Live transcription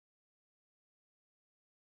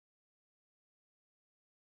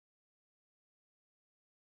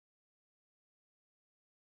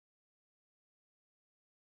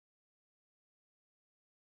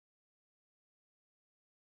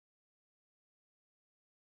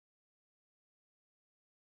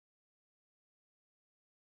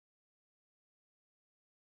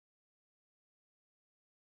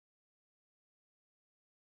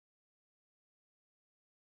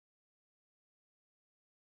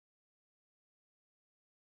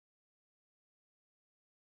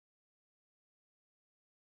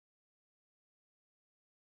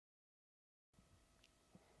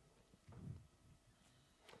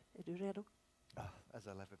Är du redo? As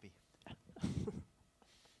I'll ever be.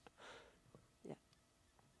 Yeah.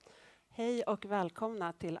 Hej och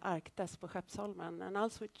välkomna till ArkDes på Skeppsholmen, and I'll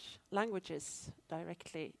switch languages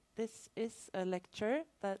directly. This is a lecture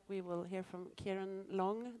that we will hear from Kieran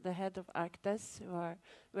Long, the head of ArkDes,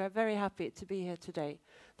 we are very happy to be here today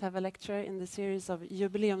to have a lecture in the series of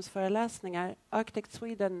Jubileumsföreläsningar. Architect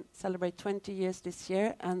Sweden celebrate 20 years this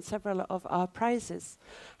year, and several of our prizes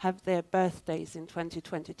have their birthdays in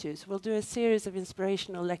 2022. So we'll do a series of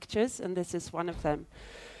inspirational lectures, and this is one of them.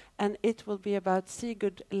 And it will be about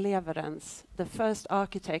Sigurd Lewerentz, the first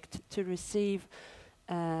architect to receive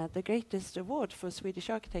the greatest award for Swedish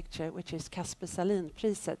architecture, which is Kasper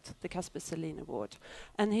Salin-priset, the Kasper Salin Award.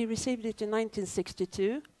 And he received it in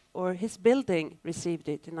 1962, or his building received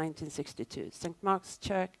it in 1962, St. Mark's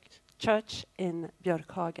Church in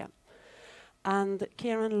Björkhagen. And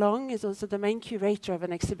Kieran Long is also the main curator of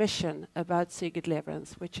an exhibition about Sigurd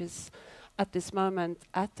Lewerentz, which is at this moment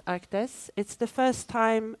at ArkDes. It's the first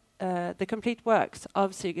time the complete works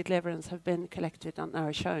of Sigurd Lewerentz have been collected and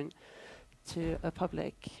are shown to a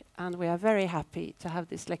public, and we are very happy to have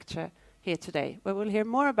this lecture here today, where we'll hear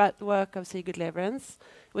more about the work of Sigurd Lewerentz,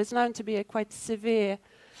 who is known to be a quite severe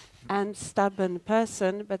and stubborn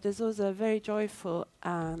person, but there's also a very joyful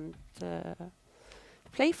and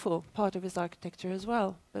playful part of his architecture as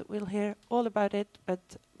well. But we'll hear all about it,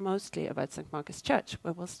 but mostly about St. Mark's Church,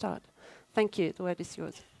 where we'll start. Thank you. The word is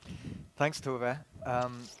yours. Thanks, Tove.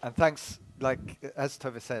 And thanks, as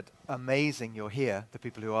Tove said, amazing you're here, the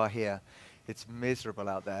people who are here. It's miserable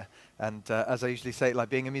out there. And as I usually say, like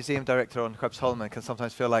being a museum director on Skeppsholmen can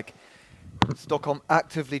sometimes feel like Stockholm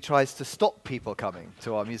actively tries to stop people coming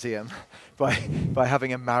to our museum by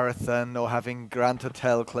having a marathon or having Grand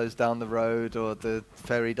Hotel closed down the road, or the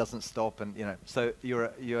ferry doesn't stop, and so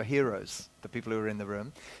you're heroes, the people who are in the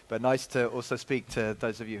room. But nice to also speak to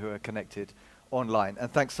those of you who are connected online.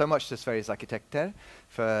 And thanks so much to Sveriges Arkitekters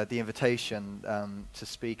for the invitation to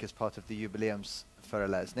speak as part of the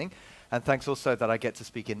Jubileumsföreläsning. And thanks also that I get to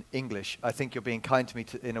speak in English. I think you're being kind to me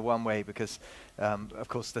in a one way because, of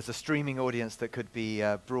course, there's a streaming audience that could be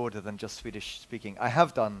broader than just Swedish speaking. I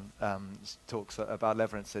have done talks about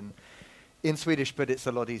Lewerentz in Swedish, but it's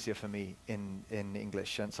a lot easier for me in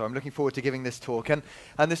English. And so I'm looking forward to giving this talk. And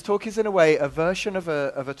this talk is, in a way, a version of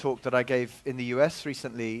a talk that I gave in the US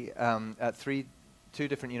recently at two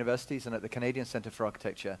different universities and at the Canadian Centre for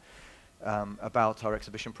Architecture about our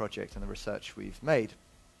exhibition project and the research we've made.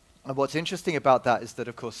 And what's interesting about that is that,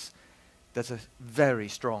 of course, there's a very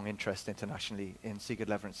strong interest internationally in Sigurd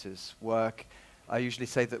Lewerentz's work. I usually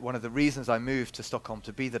say that one of the reasons I moved to Stockholm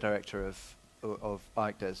to be the director of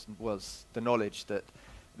ArkDes was the knowledge that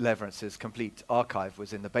Lewerentz's complete archive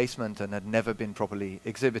was in the basement and had never been properly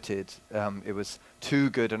exhibited. It was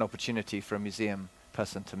too good an opportunity for a museum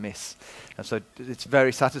person to miss. And so it's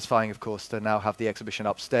very satisfying, of course, to now have the exhibition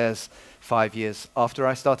upstairs 5 years after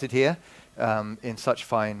I started here, in such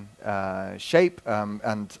fine shape,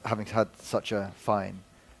 and having had such a fine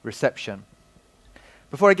reception.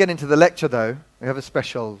 Before I get into the lecture, though, we have a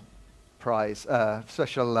special surprise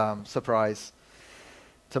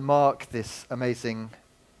to mark this amazing,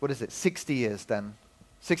 60 years then,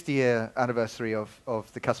 60-year anniversary of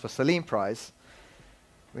the Kasper Salin-priset.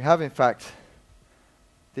 We have, in fact,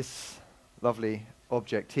 this lovely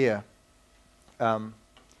object here.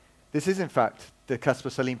 This is, in fact, the Kasper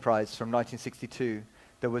Salin-priset from 1962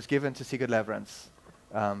 that was given to Sigurd Lewerentz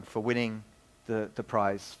for winning the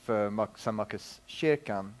prize for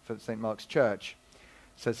Markuskyrkan, for St. Mark's Church.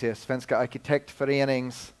 It says here, Svenska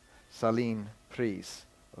Arkitekters Salin-pris,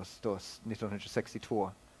 och stås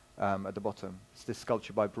 1962 at the bottom. It's this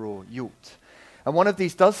sculpture by Bror Hjort. And one of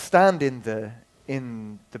these does stand in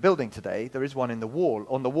the building today. There is one on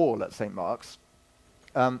the wall at St. Mark's.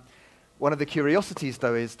 One of the curiosities,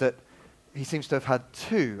 though, is that he seems to have had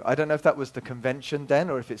two. I don't know if that was the convention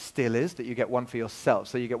then, or if it still is, that you get one for yourself.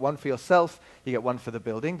 So you get one for yourself, you get one for the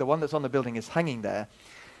building. The one that's on the building is hanging there.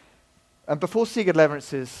 And before Sigurd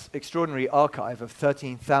Lewerentz's extraordinary archive of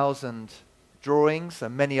 13,000 drawings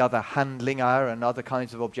and many other handlingar and other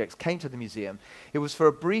kinds of objects came to the museum, it was for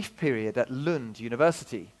a brief period at Lund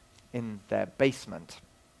University in their basement.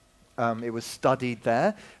 It was studied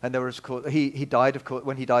there, and there was, he died, of course.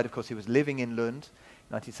 When he died, of course, he was living in Lund,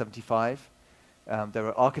 1975. There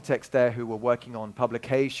were architects there who were working on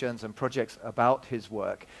publications and projects about his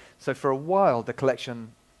work. So for a while, the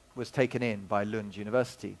collection was taken in by Lund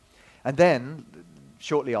University. And then,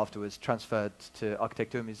 shortly afterwards, transferred to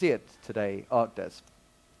Arkitekturiet, today ArkDes.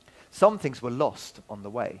 Some things were lost on the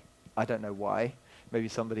way. I don't know why. Maybe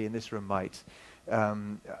somebody in this room might.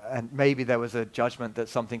 And maybe there was a judgment that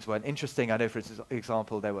some things weren't interesting. I know, for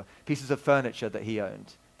example, there were pieces of furniture that he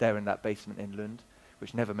owned there in that basement in Lund,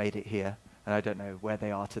 which never made it here, and I don't know where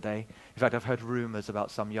they are today. In fact, I've heard rumors about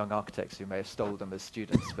some young architects who may have stole them as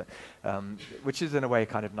students, but, which is in a way a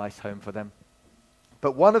kind of nice home for them.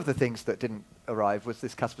 But one of the things that didn't arrive was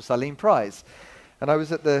this Kasper Salin-priset. And I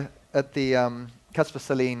was at the Kasper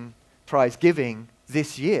Salin-priset giving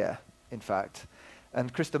this year, in fact.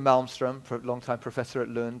 And Christer Malmström, long-time professor at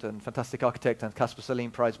Lund and fantastic architect and Kasper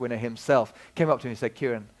Salin-priset winner himself, came up to me and said,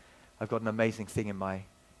 "Kieran, I've got an amazing thing in my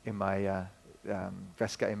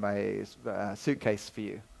suitcase for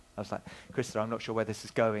you." I was like, "Christer, I'm not sure where this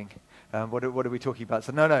is going. What are we talking about?"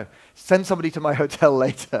 So no, send somebody to my hotel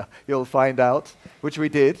later. You'll find out, which we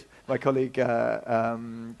did. My colleague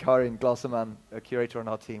Karin Glaserman, a curator on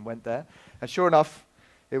our team, went there. And sure enough,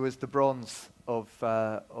 it was the bronze of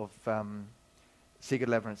Sigurd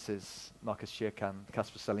Lewerentz's Markuskyrkan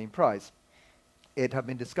Kasper Salin-priset. It had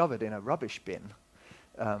been discovered in a rubbish bin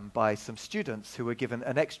by some students who were given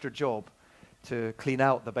an extra job to clean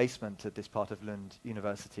out the basement at this part of Lund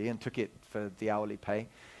University and took it for the hourly pay.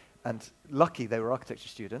 And lucky they were architecture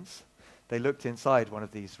students. They looked inside one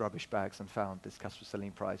of these rubbish bags and found this Kasper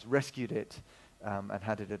Salin-priset, rescued it, and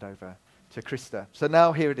handed it over to Christer. So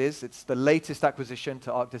now here it is. It's the latest acquisition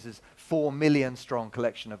to ArkDes' 4 million strong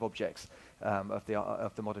collection of objects of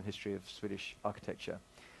the modern history of Swedish architecture.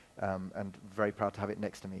 And very proud to have it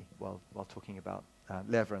next to me while talking about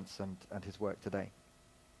Lewerentz and his work today.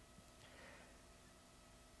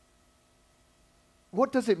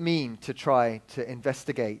 What does it mean to try to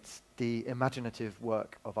investigate the imaginative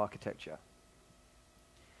work of architecture?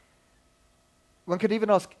 One could even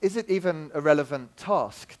ask, is it even a relevant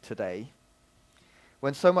task today,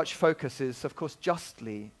 when so much focus is, of course,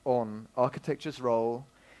 justly on architecture's role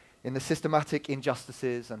in the systematic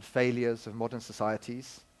injustices and failures of modern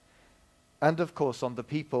societies, and of course on the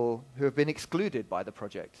people who have been excluded by the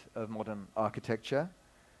project of modern architecture?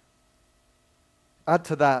 Add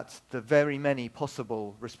to that the very many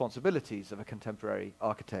possible responsibilities of a contemporary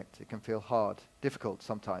architect. It can feel hard, difficult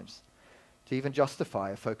sometimes, to even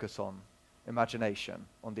justify a focus on imagination,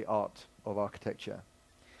 on the art of architecture.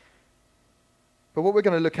 But what we're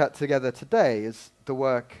going to look at together today is the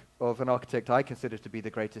work of an architect I consider to be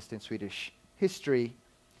the greatest in Swedish history,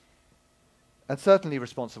 and certainly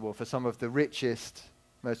responsible for some of the richest,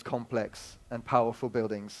 most complex and powerful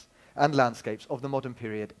buildings and landscapes of the modern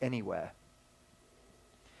period anywhere.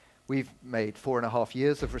 We've made 4.5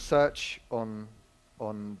 years of research on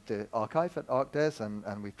the archive at ArkDes,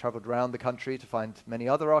 and we've traveled around the country to find many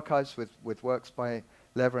other archives with works by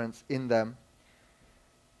Lewerentz in them.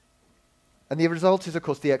 And the result is, of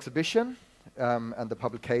course, the exhibition and the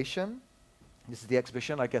publication. This is the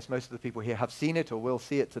exhibition. I guess most of the people here have seen it or will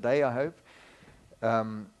see it today, I hope.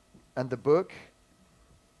 And the book,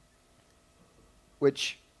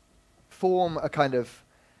 which form a kind of,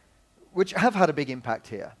 which have had a big impact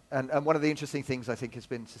here. And one of the interesting things, I think, has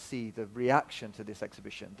been to see the reaction to this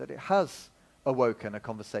exhibition, that it has awoken a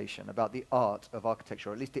conversation about the art of architecture,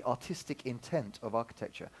 or at least the artistic intent of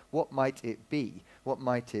architecture. What might it be? What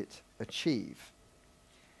might it achieve?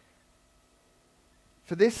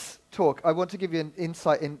 For this talk, I want to give you an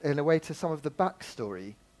insight in a way to some of the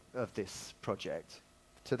backstory of this project,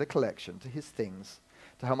 to the collection, to his things,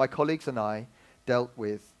 to how my colleagues and I dealt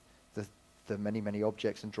with the many, many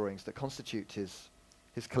objects and drawings that constitute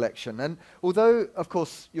his collection. And although, of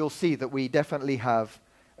course, you'll see that we definitely have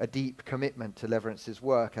a deep commitment to Lewerentz's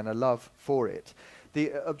work and a love for it,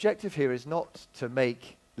 the objective here is not to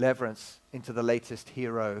make Lewerentz into the latest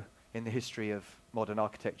hero in the history of modern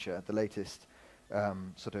architecture, the latest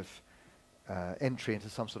entry into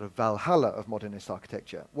some sort of Valhalla of modernist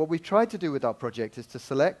architecture. What we've tried to do with our project is to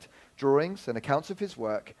select drawings and accounts of his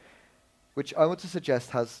work, which I want to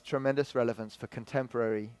suggest has tremendous relevance for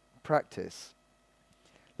contemporary practice.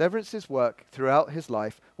 Lewerentz's work throughout his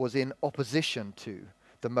life was in opposition to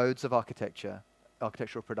the modes of architectural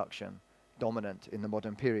production dominant in the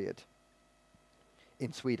modern period,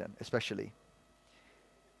 in Sweden especially.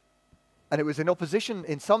 And it was in opposition,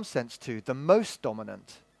 in some sense, to the most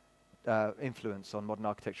dominant influence on modern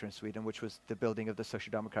architecture in Sweden, which was the building of the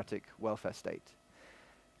social democratic welfare state.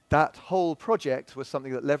 That whole project was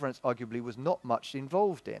something that Lewerentz arguably was not much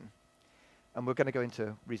involved in. And we're going to go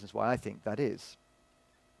into reasons why I think that is,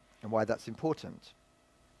 and why that's important.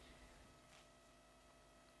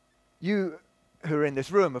 You who are in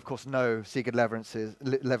this room, of course, know Sigurd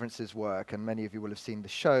Lewerentz's work, and many of you will have seen the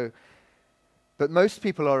show. But most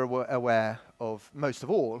people are aware of, most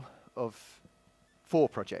of all, of 4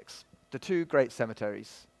 projects. The 2 great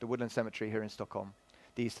cemeteries, the Woodland Cemetery here in Stockholm,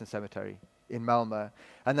 the Eastern Cemetery in Malmö.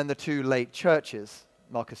 And then the two late churches,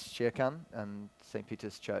 Markuskyrkan and St.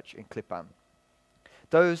 Peter's Church in Klippan.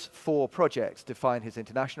 Those four projects define his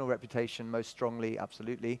international reputation most strongly,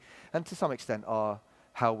 absolutely, and to some extent are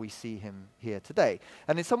how we see him here today.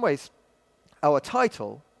 And in some ways, our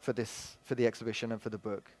title for the exhibition and for the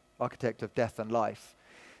book, Architect of Death and Life,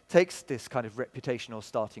 takes this kind of reputational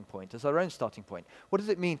starting point as our own starting point. What does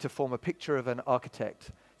it mean to form a picture of an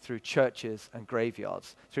architect through churches and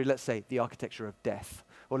graveyards, through, let's say, the architecture of death,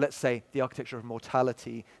 or let's say the architecture of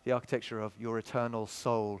mortality, the architecture of your eternal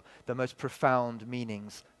soul, the most profound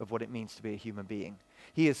meanings of what it means to be a human being?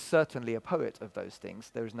 He is certainly a poet of those things.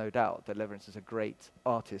 There is no doubt that Lewerentz is a great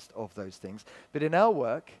artist of those things. But in our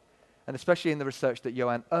work, and especially in the research that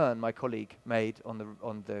Johan Örn, my colleague, made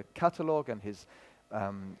on the catalogue and his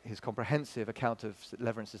comprehensive account of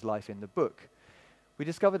Lewerentz's life in the book, we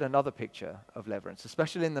discovered another picture of Lewerentz,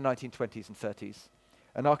 especially in the 1920s and 30s,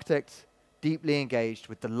 an architect deeply engaged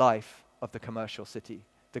with the life of the commercial city,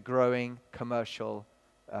 the growing commercial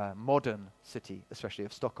modern city, especially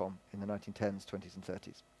of Stockholm in the 1910s, 20s and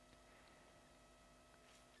 30s.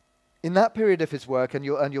 In that period of his work, and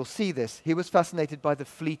you'll see this, he was fascinated by the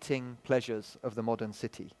fleeting pleasures of the modern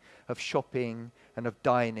city, of shopping and of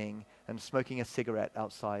dining and smoking a cigarette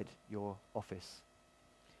outside your office.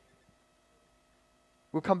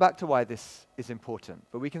 We'll come back to why this is important,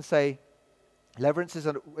 but we can say Lewerentz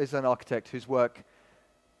is an architect whose work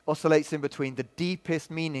oscillates in between the deepest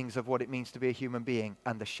meanings of what it means to be a human being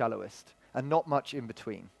and the shallowest, and not much in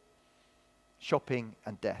between. Shopping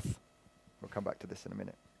and death. We'll come back to this in a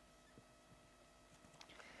minute.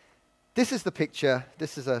 This is the picture.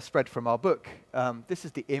 This is a spread from our book. This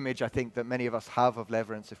is the image, I think, that many of us have of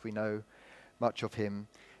Lewerentz if we know much of him.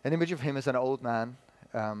 An image of him as an old man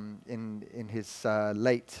in his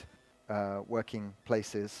late working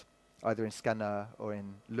places, either in Skåne or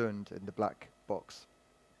in Lund in the black box.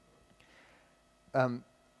 And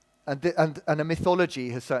a mythology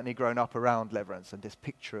has certainly grown up around Lewerentz and this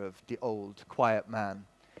picture of the old, quiet man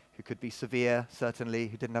who could be severe, certainly,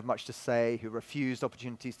 who didn't have much to say, who refused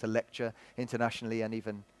opportunities to lecture internationally and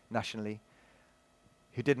even nationally,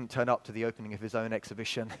 who didn't turn up to the opening of his own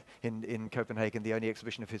exhibition in Copenhagen, the only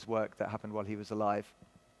exhibition of his work that happened while he was alive.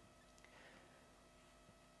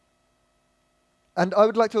 And I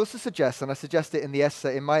would like to also suggest, and I suggest it in the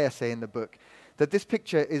essay, in my essay in the book, that this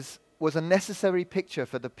picture was a necessary picture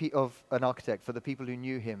for of an architect for the people who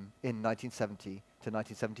knew him in 1970 to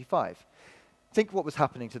 1975. Think what was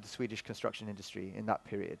happening to the Swedish construction industry in that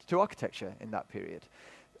period, to architecture in that period.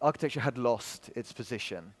 Architecture had lost its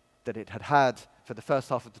position that it had had for the first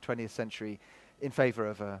half of the 20th century in favor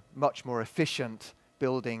of a much more efficient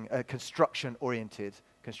building, construction-oriented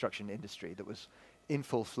construction industry that was in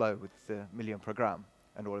full flow with the Million Programme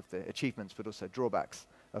and all of the achievements, but also drawbacks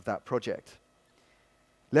of that project.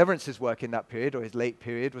 Lewerentz's work in that period, or his late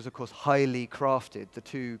period, was of course highly crafted. The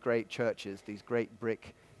two great churches, these great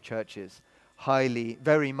brick churches,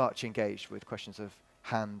 very much engaged with questions of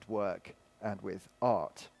handwork and with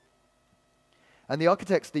art. And the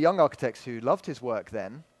young architects who loved his work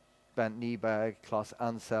then, Bernd Nyberg, Claes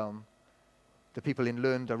Anselm, the people in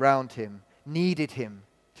Lund around him, needed him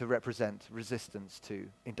to represent resistance to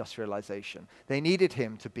industrialization. They needed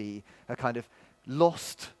him to be a kind of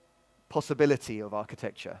lost possibility of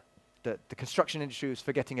architecture that the construction industry was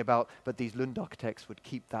forgetting about, but these Lund architects would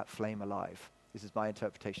keep that flame alive. This is my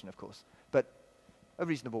interpretation, of course, but a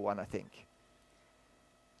reasonable one, I think.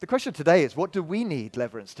 The question today is, what do we need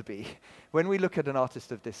Lewerentz to be? When we look at an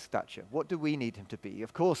artist of this stature, what do we need him to be?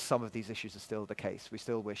 Of course, some of these issues are still the case. We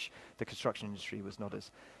still wish the construction industry was not as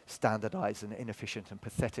standardized and inefficient and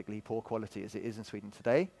pathetically poor quality as it is in Sweden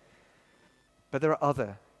today. But there are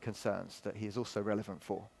other concerns that he is also relevant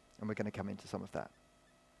for, and we're going to come into some of that.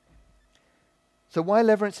 So why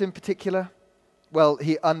Lewerentz in particular? Well,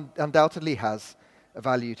 he undoubtedly has a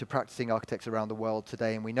value to practicing architects around the world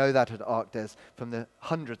today, and we know that at ArkDes from the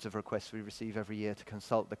hundreds of requests we receive every year to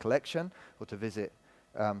consult the collection or to visit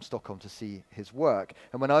Stockholm to see his work.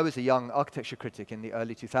 And when I was a young architecture critic in the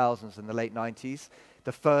early 2000s and the late 90s,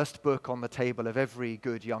 the first book on the table of every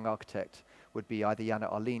good young architect would be either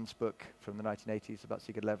Janne Arlin's book from the 1980s about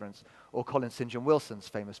Sigurd Lewerentz or Colin St. John Wilson's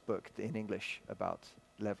famous book in English about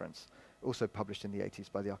Lewerentz, also published in the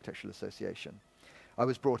 80s by the Architectural Association. I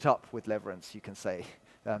was brought up with Lewerentz, you can say,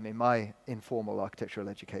 in my informal architectural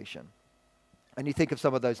education. And you think of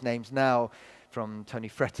some of those names now, from Tony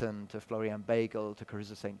Fretton to Florian Bagel to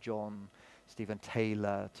Carissa St. John, Stephen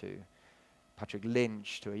Taylor to Patrick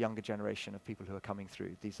Lynch, to a younger generation of people who are coming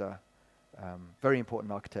through. These are very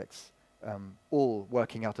important architects, all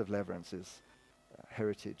working out of Lewerentz's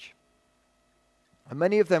heritage. And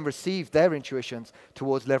many of them received their intuitions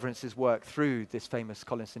towards Lewerentz's work through this famous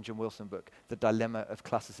Colin St. John Wilson book, The Dilemma of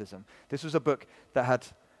Classicism. This was a book that had,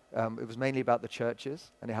 it was mainly about the churches,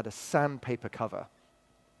 and it had a sandpaper cover.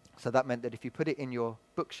 So that meant that if you put it in your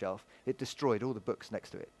bookshelf, it destroyed all the books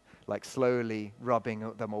next to it, like slowly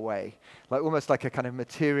rubbing them away, like almost like a kind of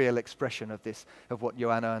material expression of this, of what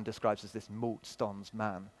Johan Örn describes as this Motstånds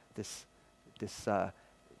man, this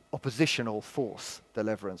oppositional force that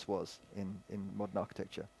Lewerentz was in modern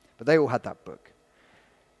architecture. But they all had that book.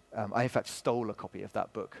 I in fact stole a copy of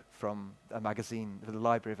that book from a magazine, the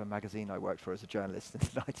library of a magazine I worked for as a journalist in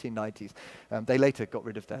the 1990s. They later got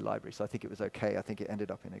rid of their library, so I think it was okay. I think it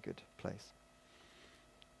ended up in a good place.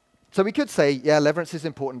 So we could say, yeah, Lewerentz is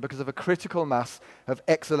important because of a critical mass of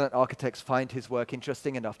excellent architects find his work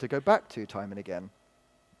interesting enough to go back to time and again.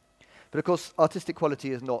 But of course, artistic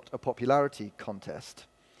quality is not a popularity contest.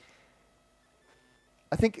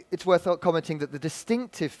 I think it's worth commenting that the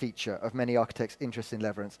distinctive feature of many architects' interest in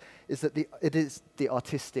Lewerentz is that it is the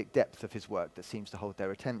artistic depth of his work that seems to hold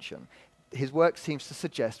their attention. His work seems to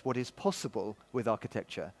suggest what is possible with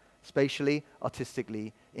architecture, spatially,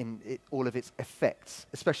 artistically, in all of its effects,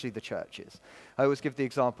 especially the churches. I always give the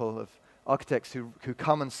example of architects who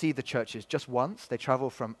come and see the churches just once. They travel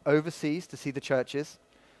from overseas to see the churches,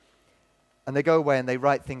 and they go away and they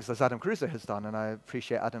write things as Adam Caruso has done, and I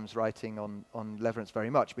appreciate Adam's writing on Lewerentz very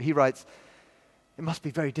much. But he writes, it must be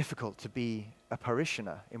very difficult to be a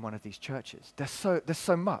parishioner in one of these churches. There's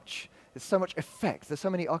so much. There's so much effect. There's so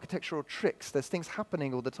many architectural tricks. There's things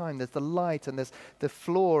happening all the time. There's the light, and there's the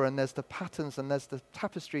floor, and there's the patterns, and there's the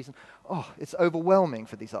tapestries. And it's overwhelming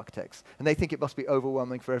for these architects. And they think it must be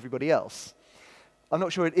overwhelming for everybody else. I'm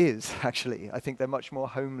not sure it is, actually. I think they're much more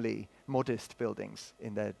homely, modest buildings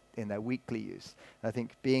in their weekly use. And I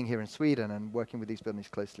think being here in Sweden and working with these buildings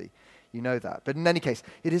closely, you know that. But in any case,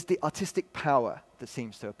 it is the artistic power that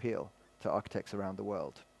seems to appeal to architects around the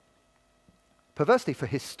world. Perversely, for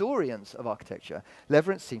historians of architecture,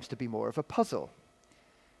 Lewerentz seems to be more of a puzzle.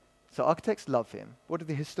 So architects love him. What do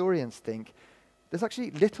the historians think? There's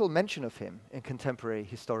actually little mention of him in contemporary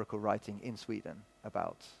historical writing in Sweden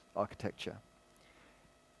about architecture.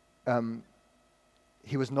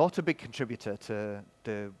 He was not a big contributor to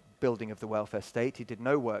the building of the welfare state. He did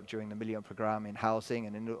no work during the Miljonprogram in housing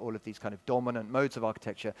and in all of these kind of dominant modes of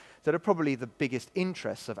architecture that are probably the biggest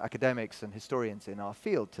interests of academics and historians in our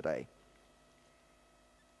field today.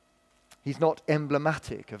 He's not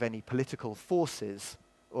emblematic of any political forces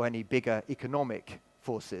or any bigger economic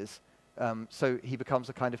forces, so he becomes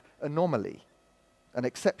a kind of anomaly, an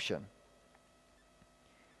exception.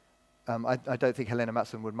 I don't think Helena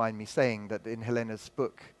Mattsson would mind me saying that in Helena's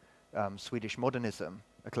book, Swedish Modernism,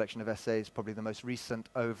 a collection of essays, probably the most recent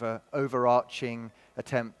overarching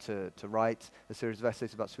attempt to write a series of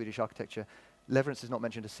essays about Swedish architecture, Lewerentz is not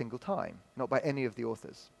mentioned a single time, not by any of the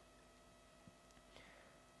authors.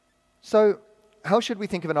 So how should we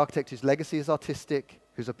think of an architect whose legacy is artistic,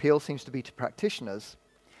 whose appeal seems to be to practitioners,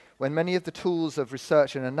 when many of the tools of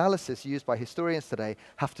research and analysis used by historians today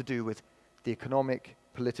have to do with the economic,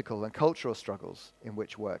 political, and cultural struggles in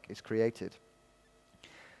which work is created?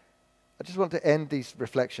 I just want to end these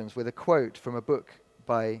reflections with a quote from a book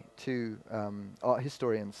by two art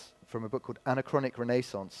historians from a book called Anachronic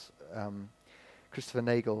Renaissance, Christopher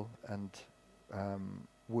Nagel and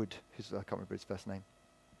Wood, I can't remember his first name,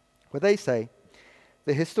 where they say,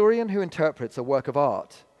 the historian who interprets a work of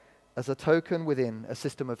art as a token within a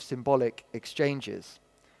system of symbolic exchanges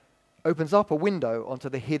opens up a window onto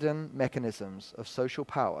the hidden mechanisms of social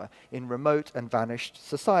power in remote and vanished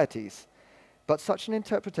societies. But such an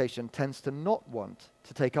interpretation tends to not want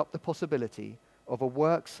to take up the possibility of a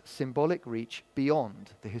work's symbolic reach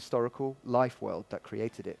beyond the historical life world that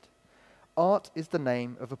created it. Art is the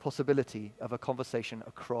name of a possibility of a conversation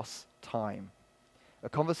across time, a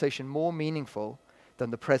conversation more meaningful than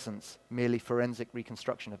the present's merely forensic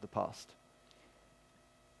reconstruction of the past.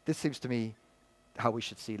 This seems to me how we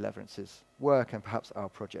should see Lewerentz's work and perhaps our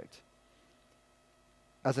project.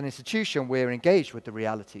 As an institution, we're engaged with the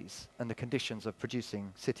realities and the conditions of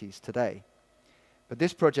producing cities today. But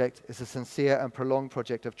this project is a sincere and prolonged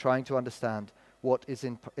project of trying to understand what is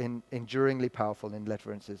enduringly powerful in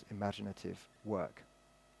Lewerentz's imaginative work.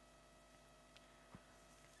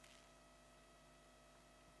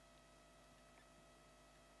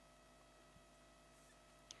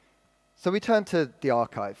 So we turn to the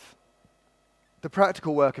archive. The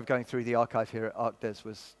practical work of going through the archive here at ArkDes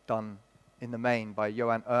was done in the main by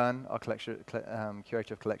Johan Örn, our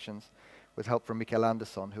curator of collections, with help from Mikael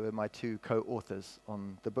Andersson, who are my two co-authors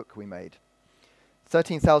on the book we made.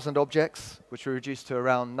 13,000 objects, which were reduced to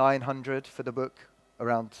around 900 for the book,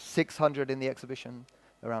 around 600 in the exhibition,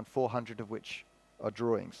 around 400 of which are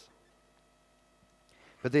drawings.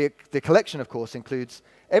 But the collection, of course, includes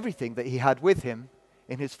everything that he had with him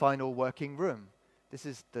in his final working room. This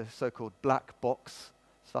is the so-called black box,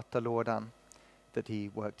 svarta lådan, that he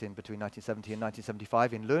worked in between 1970 and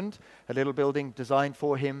 1975 in Lund, a little building designed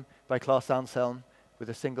for him by Claes Anselm with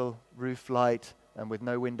a single roof light and with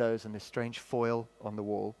no windows and this strange foil on the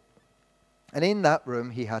wall. And in that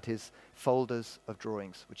room, he had his folders of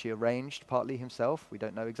drawings, which he arranged partly himself. We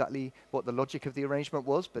don't know exactly what the logic of the arrangement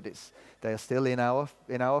was, but they are still in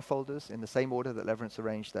our folders in the same order that Lewerentz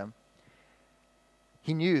arranged them.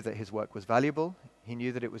 He knew that his work was valuable. He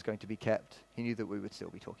knew that it was going to be kept. He knew that we would still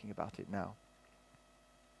be talking about it now.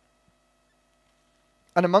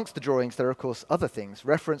 And amongst the drawings, there are, of course, other things,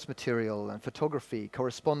 reference material and photography,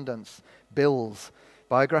 correspondence, bills,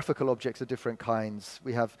 biographical objects of different kinds.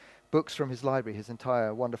 We have books from his library, his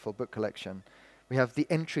entire wonderful book collection. We have the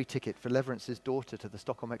entry ticket for Lewerentz's daughter to the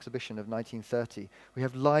Stockholm exhibition of 1930. We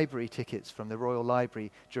have library tickets from the Royal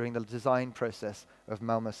Library during the design process of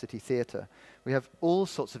Malmö City Theatre. We have all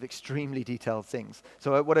sorts of extremely detailed things.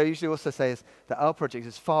 So what I usually also say is that our project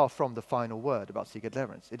is far from the final word about Sigurd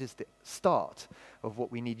Lewerentz. It is the start of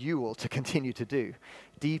what we need you all to continue to do.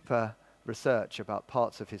 Deeper research about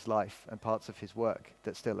parts of his life and parts of his work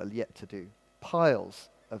that still are yet to do. Piles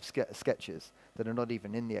of sketches that are not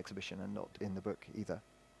even in the exhibition and not in the book either.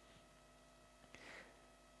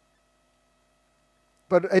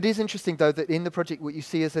 But it is interesting, though, that in the project what you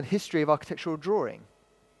see is a history of architectural drawing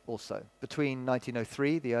also. Between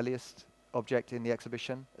 1903, the earliest object in the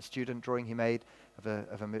exhibition, a student drawing he made of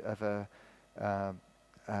a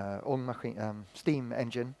steam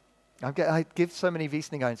engine. I give so many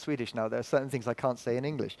visningar in Swedish now, there are certain things I can't say in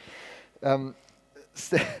English.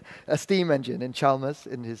 A steam engine in Chalmers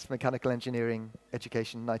in his mechanical engineering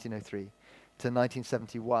education in 1903 to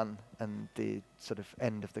 1971 and the sort of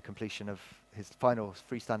end of the completion of his final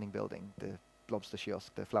freestanding building, the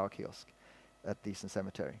Blomsterkiosk, the flower kiosk at Diesen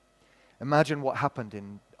Cemetery. Imagine what happened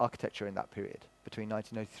in architecture in that period between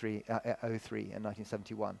 1903 and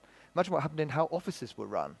 1971. Imagine what happened in how offices were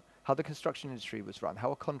run, how the construction industry was run,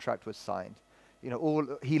 how a contract was signed. You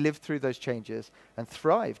know, he lived through those changes and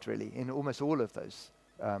thrived, really, in almost all of those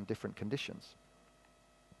different conditions.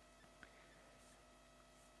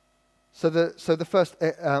 So the first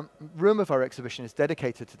room of our exhibition is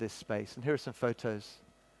dedicated to this space, and here are some photos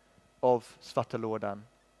of Svarta lådan.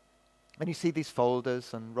 And you see these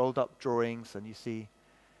folders and rolled-up drawings, and you see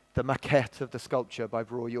the maquette of the sculpture by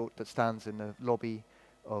Bror Hjort that stands in the lobby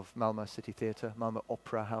of Malmö City Theatre, Malmö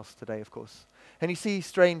Opera House today, of course. And you see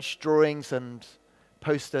strange drawings and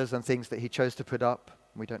posters and things that he chose to put up.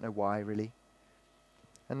 We don't know why, really.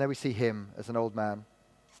 And there we see him as an old man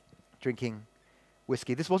drinking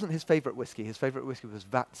whiskey. This wasn't his favorite whiskey. His favorite whiskey was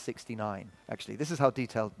VAT 69, actually. This is how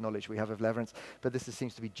detailed knowledge we have of Lewerentz, but this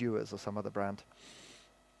seems to be Dewar's or some other brand.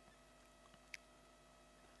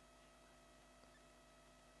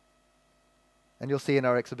 And you'll see in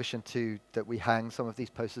our exhibition too that we hang some of these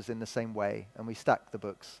posters in the same way, and we stack the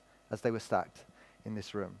books as they were stacked in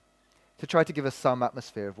this room to try to give us some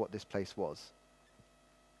atmosphere of what this place was.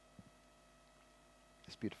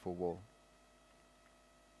 This beautiful wall.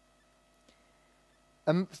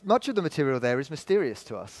 And much of the material there is mysterious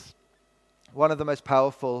to us. One of the most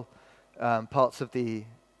powerful parts of the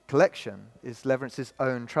collection is Lewerentz's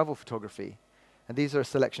own travel photography. And these are a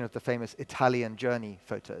selection of the famous Italian journey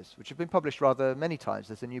photos, which have been published rather many times.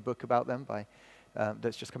 There's a new book about them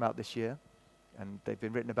that's just come out this year, and they've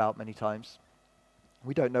been written about many times.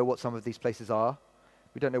 We don't know what some of these places are.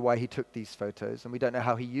 We don't know why he took these photos, and we don't know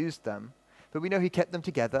how he used them. But we know he kept them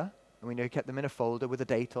together, and we know he kept them in a folder with a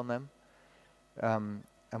date on them. And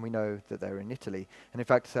we know that they're in Italy. And in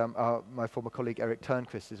fact, my former colleague Erik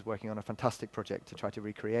Törnqvist is working on a fantastic project to try to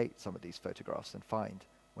recreate some of these photographs and find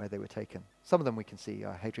where they were taken. Some of them we can see,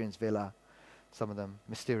 Hadrian's Villa, some of them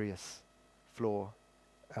mysterious floor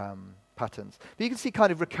patterns. But you can see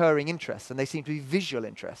kind of recurring interests, and they seem to be visual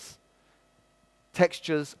interests.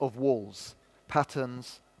 Textures of walls,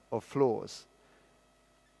 patterns of floors,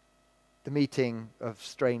 the meeting of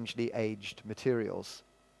strangely aged materials,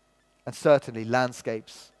 and certainly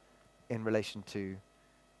landscapes in relation to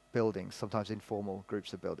buildings, sometimes informal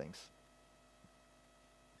groups of buildings.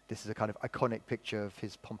 This is a kind of iconic picture of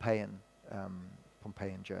his Pompeian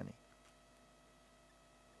journey.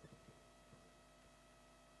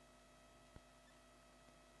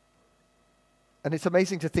 And it's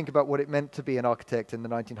amazing to think about what it meant to be an architect in the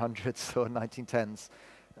 1900s or 1910s,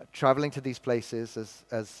 traveling to these places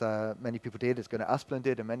as many people did, as Gunnar Asplund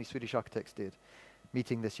did, and many Swedish architects did,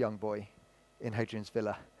 meeting this young boy in Hadrian's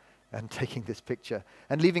Villa and taking this picture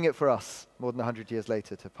and leaving it for us more than 100 years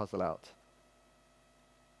later to puzzle out.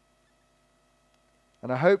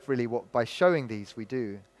 And I hope really what by showing these we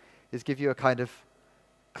do is give you a kind of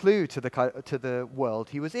clue to the world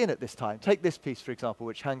he was in at this time. Take this piece, for example,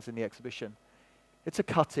 which hangs in the exhibition. It's a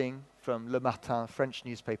cutting from Le Matin, French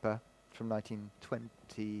newspaper from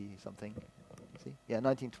 1920-something. See? Yeah,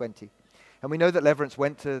 1920. And we know that Lewerentz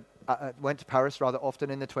went to Paris rather often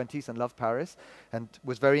in the 20s and loved Paris and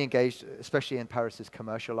was very engaged, especially in Paris's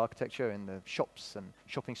commercial architecture, in the shops and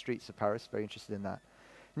shopping streets of Paris, very interested in that.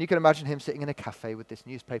 And you can imagine him sitting in a cafe with this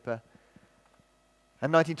newspaper.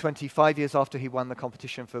 And 1920, 5 years after he won the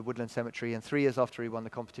competition for Woodland Cemetery and 3 years after he won the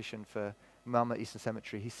competition for Malmö Eastern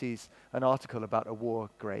Cemetery, he sees an article about war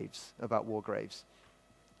graves.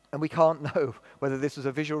 And we can't know whether this was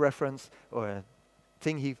a visual reference or a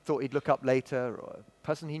thing he thought he'd look up later or a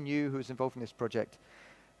person he knew who was involved in this project.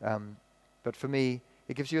 But for me,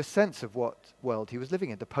 it gives you a sense of what world he was living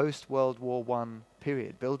in, the post-World War I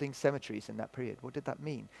period, building cemeteries in that period. What did that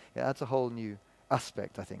mean? It adds a whole new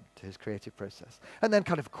aspect, I think, to his creative process. And then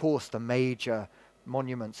of course, the major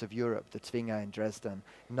monuments of Europe, the Zwinger in Dresden.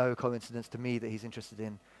 No coincidence to me that he's interested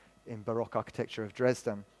in Baroque architecture of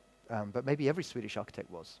Dresden, but maybe every Swedish architect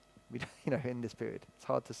was, in this period. It's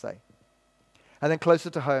hard to say. And then closer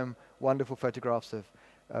to home, wonderful photographs of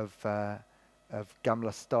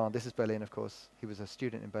Gamla Stan. This is Berlin, of course. He was a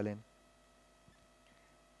student in Berlin.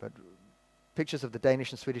 But pictures of the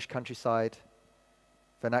Danish and Swedish countryside,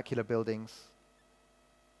 vernacular buildings,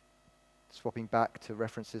 swapping back to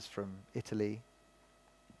references from Italy.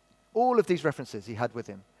 All of these references he had with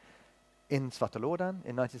him. In Svarta Lådan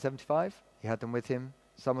in 1975, he had them with him,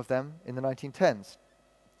 some of them in the 1910s.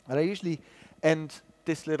 And I usually end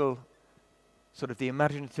this little sort of the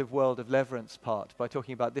imaginative world of Lewerentz part by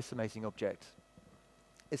talking about this amazing object.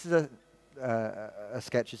 This is a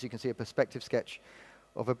sketch, as you can see, a perspective sketch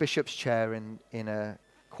of a bishop's chair in a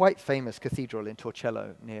quite famous cathedral in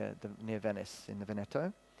Torcello near Venice, in the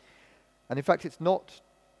Veneto. And in fact, it's not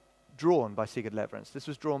drawn by Sigurd Lewerentz. This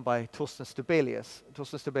was drawn by Torsten Stobelius.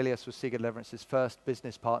 Torsten Stobelius was Sigurd Lewerentz's first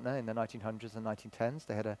business partner in the 1900s and 1910s.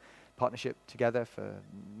 They had a partnership together for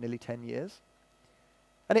nearly 10 years.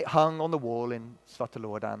 And it hung on the wall in Svarta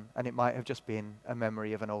Lådan, and it might have just been a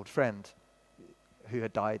memory of an old friend who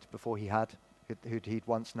had died before who he'd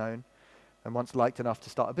once known and once liked enough to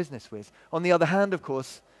start a business with. On the other hand, of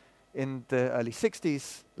course, in the early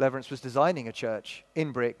 60s, Lewerentz was designing a church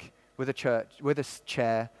in brick with a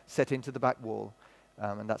chair set into the back wall,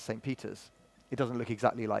 and that's St. Peter's. It doesn't look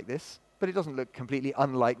exactly like this, but it doesn't look completely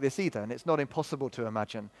unlike this either, and it's not impossible to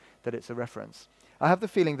imagine that it's a reference. I have the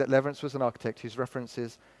feeling that Lewerentz was an architect whose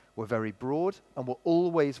references were very broad and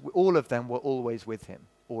all of them were always with him,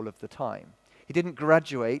 all of the time. He didn't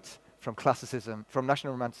graduate from classicism, from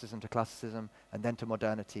National Romanticism to classicism and then to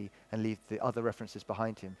modernity and leave the other references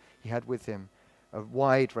behind him. He had with him a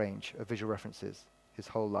wide range of visual references his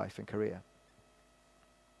whole life and career.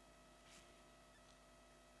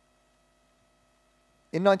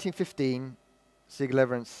 In 1915, Sigurd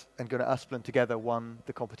Lewerentz and Gunnar Asplund together won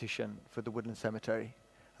the competition for the Woodland Cemetery.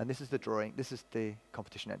 And this is the drawing, this is the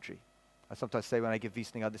competition entry. I sometimes say when I give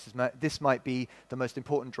Visningar, this might be the most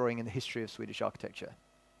important drawing in the history of Swedish architecture,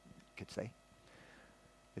 you could say.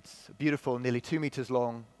 It's a beautiful, nearly 2 meters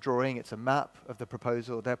long drawing. It's a map of their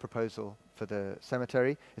proposal for the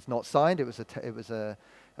cemetery. It's not signed, it was a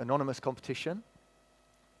anonymous competition.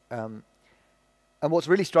 And what's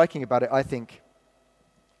really striking about it, I think,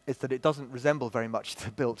 is that it doesn't resemble very much the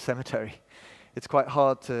built cemetery. It's quite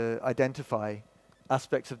hard to identify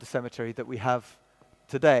aspects of the cemetery that we have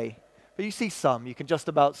today. But you see some. You can just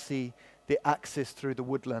about see the axis through the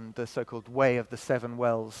woodland, the so-called Way of the Seven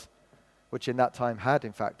Wells, which in that time had,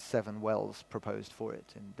 in fact, 7 wells proposed for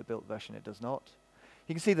it. In the built version, it does not.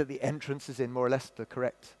 You can see that the entrance is in more or less the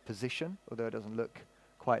correct position, although it doesn't look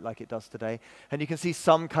quite like it does today. And you can see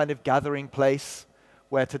some kind of gathering place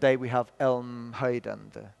where today we have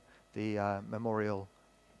Elmhöjden, the memorial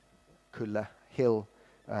kulle, hill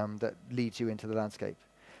that leads you into the landscape.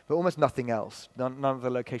 But almost nothing else. None of the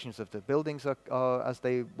locations of the buildings are as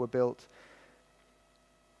they were built.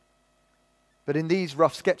 But in these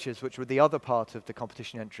rough sketches, which were the other part of the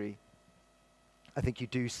competition entry, I think you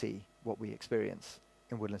do see what we experience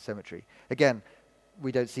in Woodland Cemetery. Again,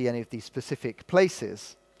 we don't see any of these specific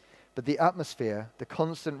places, but the atmosphere, the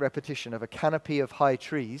constant repetition of a canopy of high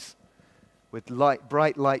trees with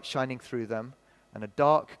bright light shining through them and a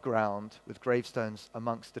dark ground with gravestones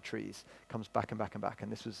amongst the trees comes back and back and back.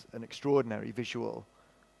 And this was an extraordinary visual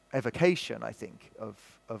evocation, I think, of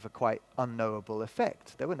a quite unknowable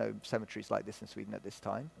effect. There were no cemeteries like this in Sweden at this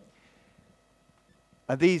time.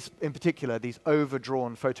 And these, in particular, these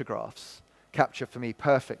overdrawn photographs capture for me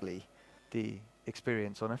perfectly the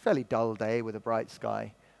experience on a fairly dull day with a bright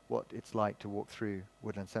sky, what it's like to walk through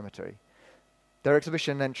Woodland Cemetery. Their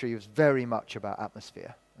exhibition entry was very much about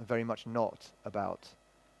atmosphere, and very much not about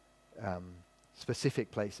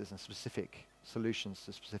specific places and specific solutions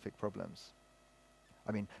to specific problems.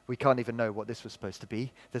 I mean, we can't even know what this was supposed to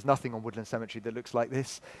be. There's nothing on Woodland Cemetery that looks like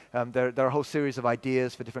this. There are a whole series of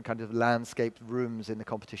ideas for different kinds of landscaped rooms in the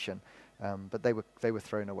competition, but they were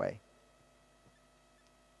thrown away.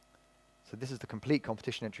 So this is the complete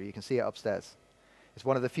competition entry. You can see it upstairs. It's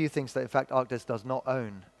one of the few things that, in fact, ArkDes does not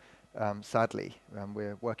own, sadly.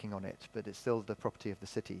 We're working on it, but it's still the property of the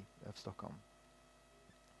city of Stockholm.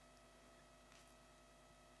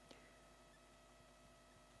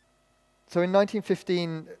 So in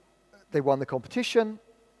 1915, they won the competition.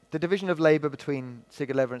 The division of labor between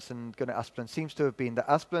Sigurd Lewerentz and Gunnar Asplund seems to have been that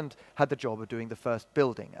Asplund had the job of doing the first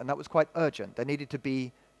building, and that was quite urgent. There needed to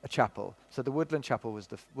be a chapel. So the Woodland Chapel was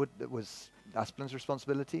Asplund's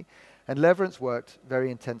responsibility, and Lewerentz worked very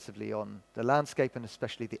intensively on the landscape and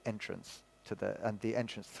especially the entrance to the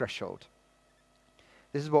entrance threshold.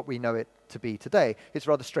 This is what we know it to be today. It's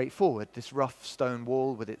rather straightforward, this rough stone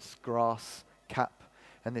wall with its grass cap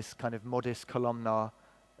and this kind of modest columnar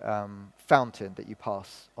fountain that you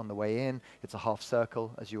pass on the way in. It's a half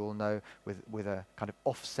circle, as you all know, with a kind of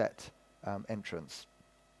offset entrance.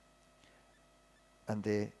 And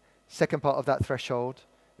the second part of that threshold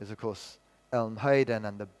is, of course, Elmhöjden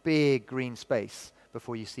and the big green space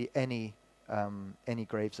before you see any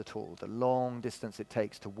graves at all. The long distance it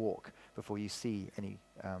takes to walk before you see any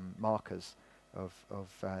markers of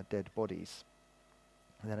dead bodies.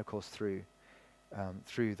 And then, of course, through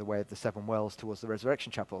the way of the Seven Wells towards the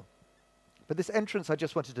Resurrection Chapel. But this entrance I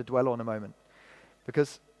just wanted to dwell on a moment,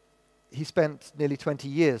 because he spent nearly 20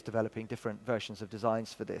 years developing different versions of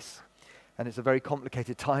designs for this. And it's a very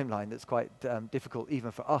complicated timeline that's quite difficult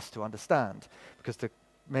even for us to understand, because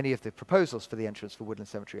many of the proposals for the entrance for Woodland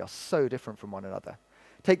Cemetery are so different from one another.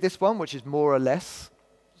 Take this one, which is more or less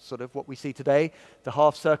sort of what we see today, the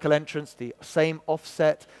half-circle entrance, the same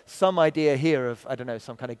offset, some idea here of, I don't know,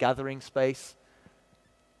 some kind of gathering space.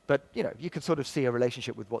 But, you know, you can sort of see a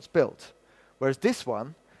relationship with what's built. Whereas this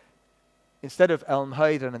one, instead of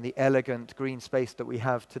Elmhöjden and the elegant green space that we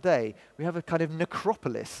have today, we have a kind of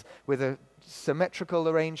necropolis with a symmetrical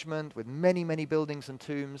arrangement, with many, many buildings and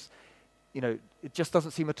tombs. You know, it just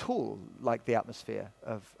doesn't seem at all like the atmosphere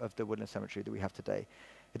of the Woodland Cemetery that we have today.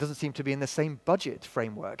 It doesn't seem to be in the same budget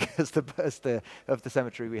framework as the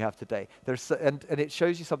cemetery we have today. And it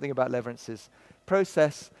shows you something about Lewerentz's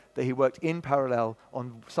process, that he worked in parallel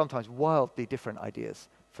on sometimes wildly different ideas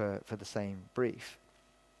for the same brief.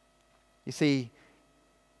 You see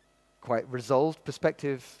quite resolved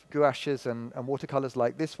perspective gouaches and watercolors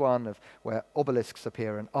like this one, of where obelisks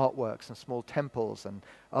appear and artworks and small temples and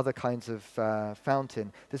other kinds of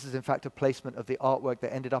fountain. This is in fact a placement of the artwork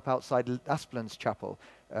that ended up outside Asplund's chapel,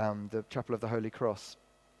 the Chapel of the Holy Cross,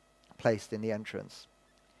 placed in the entrance.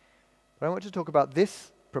 But I want to talk about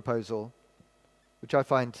this proposal, which I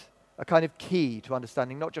find a kind of key to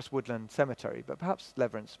understanding not just Woodland Cemetery, but perhaps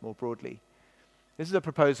Lewerentz more broadly. This is a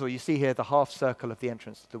proposal. You see here the half circle of the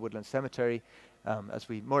entrance to the Woodland Cemetery,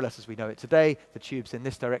 more or less as we know it today. The tube's in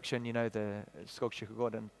this direction, you know, the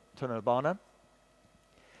Skogskyrkan tunnelbana.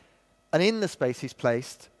 And in the space he's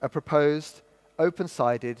placed a proposed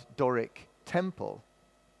open-sided Doric temple,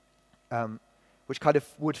 which kind of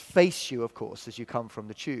would face you, of course, as you come from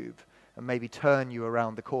the tube, and maybe turn you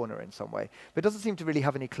around the corner in some way. But it doesn't seem to really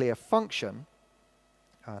have any clear function.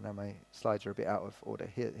 Now my slides are a bit out of order.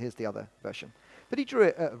 Here's the other version. But he drew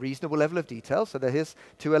it at a reasonable level of detail, so here's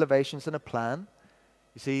two elevations and a plan.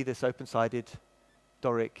 You see this open-sided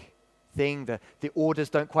Doric thing. The orders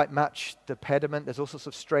don't quite match the pediment. There's all sorts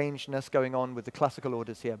of strangeness going on with the classical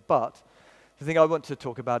orders here. But the thing I want to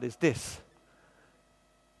talk about is this.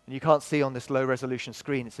 And you can't see on this low-resolution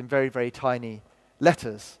screen. It's in very, very tiny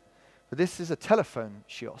letters. But this is a telephone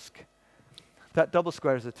kiosk. That double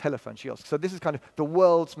square is a telephone kiosk. So this is kind of the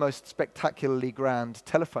world's most spectacularly grand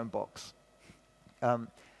telephone box.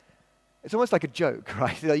 It's almost like a joke,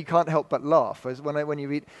 right? You can't help but laugh when you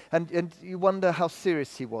read, and you wonder how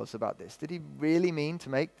serious he was about this. Did he really mean to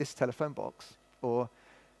make this telephone box? Or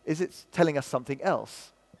is it telling us something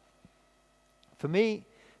else? For me,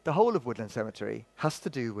 the whole of Woodland Cemetery has to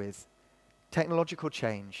do with technological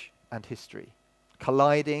change and history,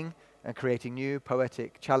 colliding and creating new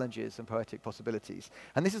poetic challenges and poetic possibilities.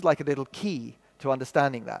 And this is like a little key to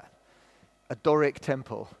understanding that. A Doric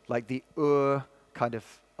temple, like the kind of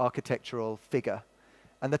architectural figure,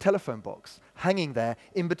 and the telephone box hanging there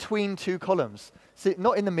in between two columns, So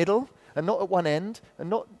not in the middle, and not at one end, and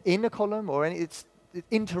not in a column or any, it's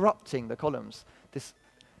interrupting the columns. This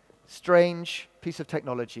strange piece of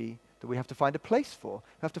technology that we have to find a place for,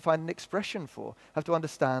 have to find an expression for, have to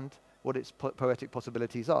understand what its poetic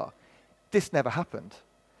possibilities are. This never happened.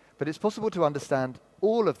 But it's possible to understand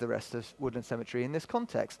all of the rest of woodland cemetery in this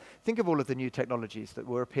context. Think of all of the new technologies that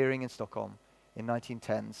were appearing in Stockholm in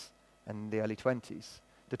 1910s and the early 20s.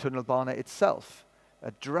 The tunnelbana itself,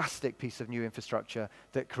 a drastic piece of new infrastructure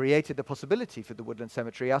that created the possibility for the woodland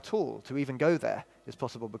cemetery at all to even go there is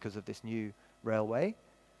possible because of this new railway.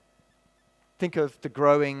 Think of the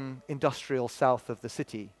growing industrial south of the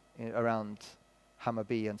city around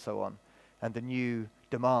Hammarby and so on, and the new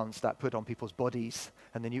demands that put on people's bodies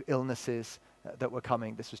and the new illnesses that were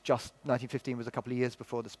coming. This was just, 1915 was a couple of years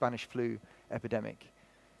before the Spanish flu epidemic.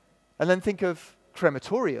 And then think of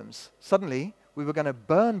crematoriums. Suddenly, we were going to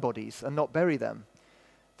burn bodies and not bury them.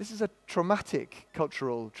 This is a traumatic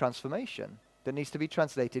cultural transformation that needs to be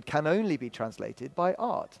translated, can only be translated by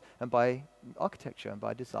art and by architecture and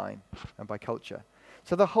by design and by culture.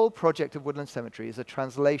 So the whole project of Woodland Cemetery is a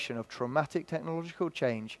translation of traumatic technological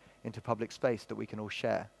change into public space that we can all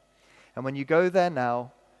share. And when you go there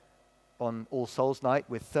now on All Souls Night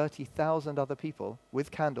with 30,000 other people with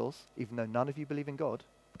candles, even though none of you believe in God,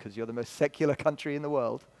 because you're the most secular country in the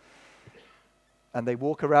world, and they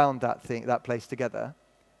walk around that place together,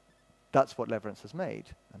 that's what Lewerentz has made.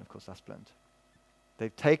 And of course, Asplund.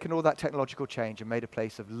 They've taken all that technological change and made a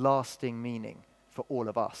place of lasting meaning for all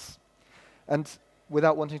of us. And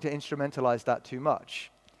without wanting to instrumentalize that too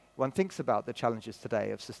much, one thinks about the challenges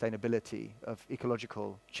today of sustainability, of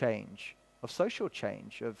ecological change, of social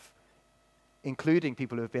change, of including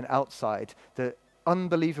people who have been outside, the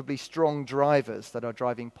unbelievably strong drivers that are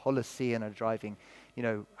driving policy and are driving,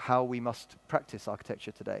 how we must practice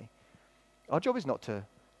architecture today. Our job is not to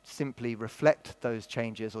simply reflect those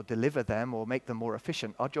changes or deliver them or make them more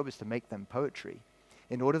efficient. Our job is to make them poetry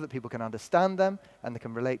in order that people can understand them and they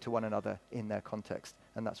can relate to one another in their context.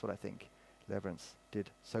 And that's what I think Lewerentz did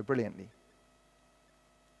so brilliantly.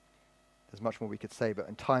 There's much more we could say, but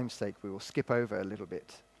in time's sake, we will skip over a little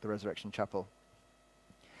bit the Resurrection Chapel.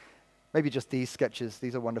 Maybe just these sketches.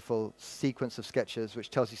 These are wonderful sequence of sketches which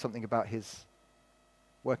tells you something about his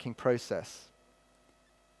working process.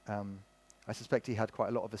 I suspect he had quite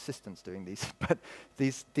a lot of assistants doing these, but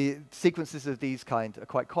the sequences of these kind are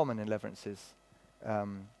quite common in Lewerentz's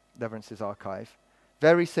archive.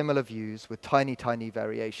 Very similar views with tiny, tiny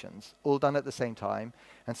variations, all done at the same time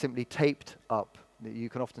and simply taped up. You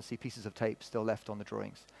can often see pieces of tape still left on the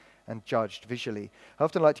drawings and judged visually. I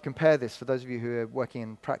often like to compare this, for those of you who are working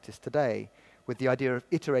in practice today, with the idea of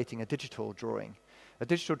iterating a digital drawing. A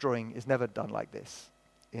digital drawing is never done like this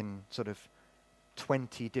in sort of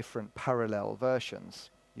 20 different parallel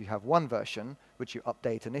versions. You have one version which you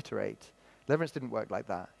update and iterate. Lewerentz didn't work like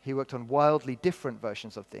that. He worked on wildly different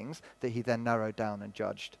versions of things that he then narrowed down and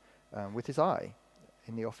judged with his eye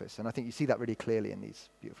in the office. And I think you see that really clearly in these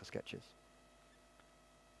beautiful sketches.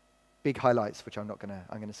 Big highlights, which I'm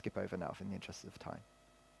going to skip over now in the interest of time.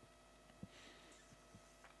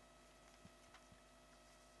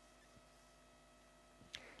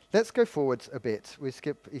 Let's go forwards a bit. We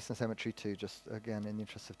skip Eastern Cemetery too, just again in the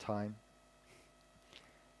interest of time.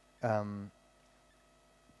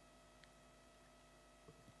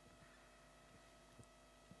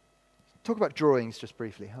 Talk about drawings just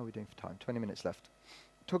briefly. How are we doing for time? 20 minutes left.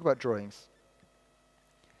 Talk about drawings.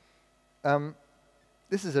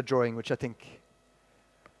 This is a drawing which I think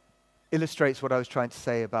illustrates what I was trying to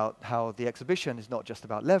say about how the exhibition is not just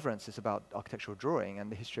about Lewerentz, it's about architectural drawing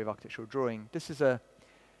and the history of architectural drawing. This is a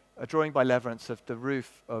drawing by Lewerentz of the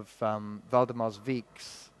roof of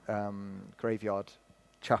Valdemarsvik's graveyard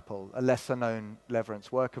chapel, a lesser-known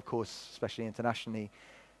Lewerentz work, of course, especially internationally,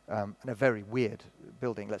 and a very weird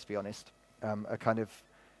building, let's be honest, a kind of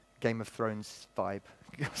Game of Thrones vibe,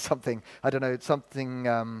 something, I don't know, something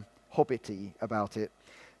hobbity about it.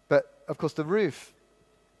 But, of course, the roof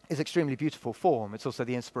is extremely beautiful form. It's also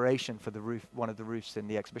the inspiration for the roof, one of the roofs in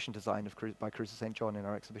the exhibition design by Cruz of St. John in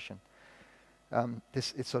our exhibition.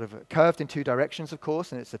 It's sort of curved in two directions, of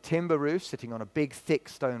course, and it's a timber roof sitting on a big, thick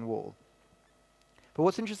stone wall. But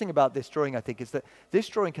what's interesting about this drawing, I think, is that this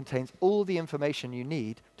drawing contains all the information you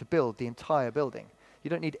need to build the entire building. You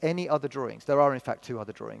don't need any other drawings. There are, in fact, 2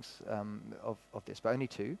 other drawings of this, but only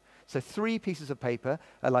 2. So 3 pieces of paper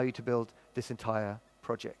allow you to build this entire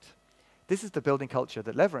project. This is the building culture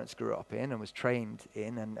that Lewerentz grew up in and was trained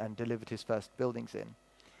in and delivered his first buildings in.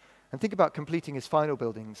 And think about completing his final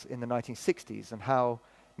buildings in the 1960s and how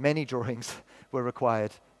many drawings were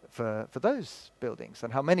required for those buildings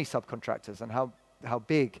and how many subcontractors and how how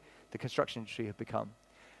big the construction industry had become.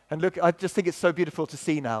 And look, I just think it's so beautiful to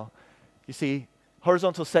see now. You see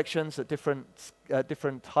horizontal sections at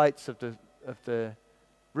different heights of the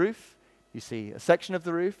roof. You see a section of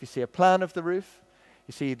the roof. You see a plan of the roof.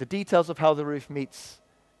 You see the details of how the roof meets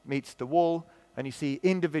the wall, and you see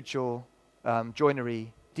individual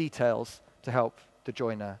joinery details to help the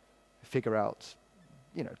joiner figure out,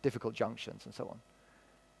 difficult junctions and so on.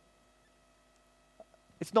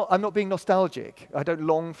 I'm not being nostalgic. I don't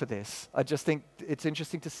long for this. I just think it's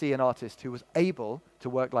interesting to see an artist who was able to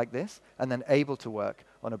work like this and then able to work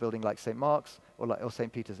on a building like St. Mark's or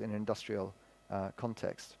St. Peter's in an industrial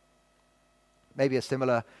context. Maybe a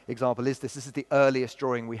similar example is this. This is the earliest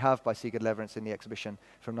drawing we have by Sigurd Lewerentz in the exhibition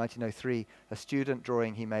from 1903, a student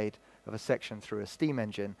drawing he made of a section through a steam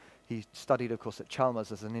engine. He studied, of course, at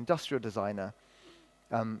Chalmers as an industrial designer.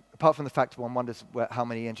 Apart from the fact one wonders how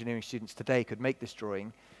many engineering students today could make this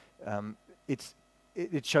drawing,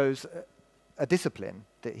 it shows a discipline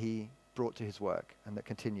that he brought to his work and that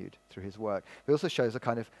continued through his work. It also shows a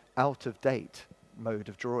kind of out-of-date mode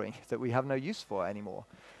of drawing that we have no use for anymore.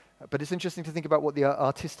 But it's interesting to think about what the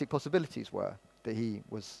artistic possibilities were that he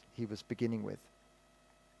was beginning with.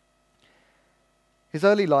 His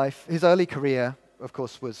early life, his early career, of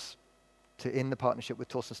course, was in the partnership with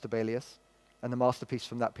Torsten Stobelius, and the masterpiece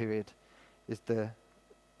from that period is the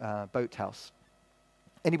boathouse.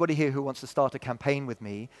 Anybody here who wants to start a campaign with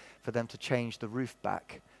me for them to change the roof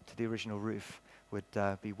back to the original roof would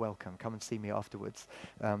be welcome. Come and see me afterwards.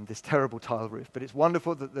 This terrible tile roof. But it's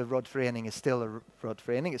wonderful that the Rådförening is still a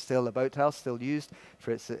Rådförening. It's still a boathouse, still used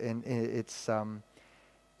for its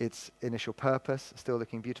initial purpose, still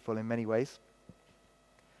looking beautiful in many ways.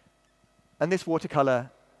 And this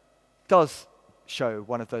watercolor does show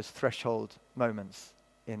one of those threshold moments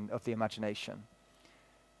of the imagination.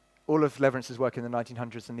 All of Lewerentz's work in the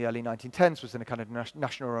 1900s and the early 1910s was in a kind of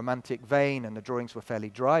national romantic vein, and the drawings were fairly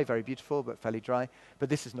dry, very beautiful, but fairly dry. But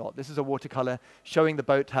this is not. This is a watercolor showing the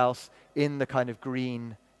boathouse in the kind of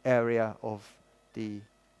green area of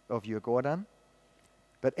Djurgården.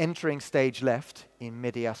 But entering stage left in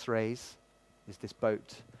medias res is this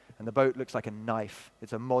boat. And the boat looks like a knife.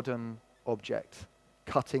 It's a modern object,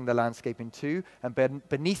 cutting the landscape in two, and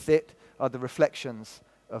beneath it are the reflections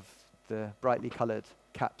of the brightly colored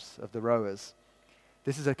caps of the rowers.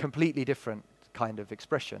 This is a completely different kind of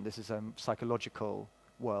expression. This is a psychological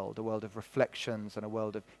world, a world of reflections and a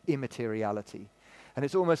world of immateriality. And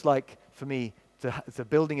it's almost like, for me, the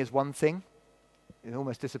building is one thing, it's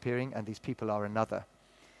almost disappearing, and these people are another.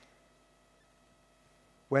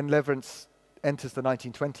 When Lewerentz enters the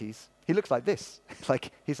 1920s, he looks like this.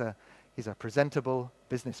 Like he's a presentable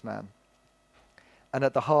businessman. And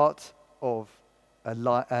at the heart of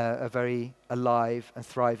a very alive and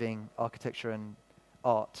thriving architecture and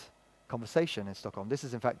art conversation in Stockholm. This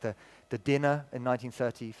is, in fact, the dinner in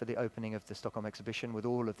 1930 for the opening of the Stockholm exhibition with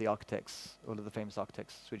all of the architects, all of the famous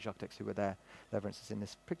architects, Swedish architects who were there. Lewerentz is in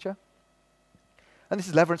this picture. And this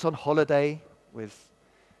is Lewerentz on holiday with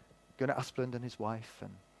Gunnar Asplund and his wife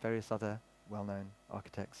and various other well-known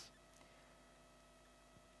architects.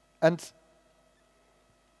 And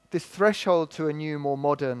this threshold to a new, more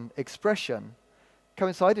modern expression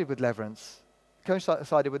coincided with Lewerentz's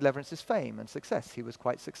fame and success. He was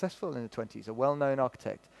quite successful in the 20s, a well-known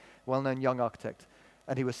architect, well-known young architect.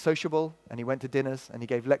 And he was sociable, and he went to dinners, and he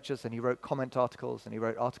gave lectures, and he wrote comment articles, and he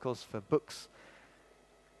wrote articles for books.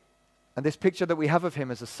 And this picture that we have of him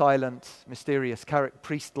as a silent, mysterious,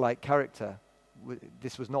 priest-like character,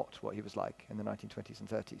 this was not what he was like in the 1920s and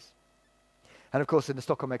 30s. And of course, in the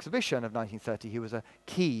Stockholm exhibition of 1930, he was a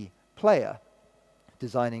key player,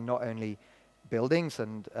 designing not only buildings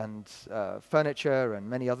and furniture and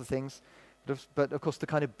many other things, but of course the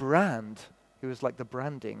kind of brand. He was like the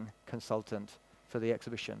branding consultant for the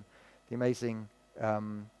exhibition. The amazing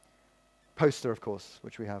poster, of course,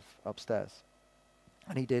 which we have upstairs.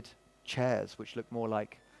 And he did chairs, which look more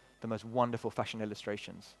like the most wonderful fashion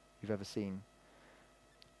illustrations you've ever seen.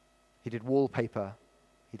 He did wallpaper.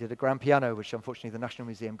 He did a grand piano, which unfortunately the National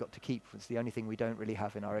Museum got to keep. It's the only thing we don't really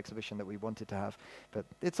have in our exhibition that we wanted to have. But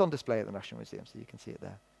it's on display at the National Museum, so you can see it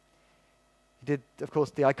there. He did, of course,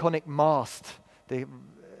 the iconic mast, the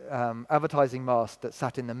advertising mast that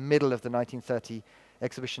sat in the middle of the 1930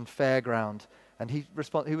 exhibition fairground. And he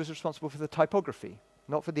was responsible for the typography,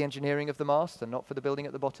 not for the engineering of the mast and not for the building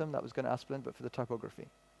at the bottom, that was Gunnar Asplund, but for the typography.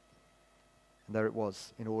 And there it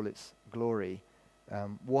was in all its glory.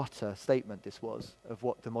 What a statement this was of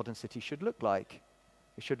what the modern city should look like.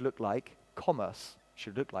 It should look like commerce. It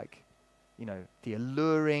should look like, the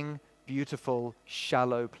alluring, beautiful,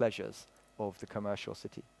 shallow pleasures of the commercial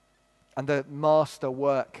city. And the master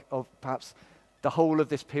work of perhaps the whole of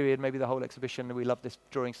this period, maybe the whole exhibition, and we love this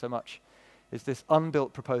drawing so much, is this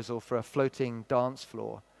unbuilt proposal for a floating dance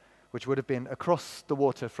floor, which would have been across the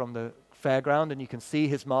water from the fairground, and you can see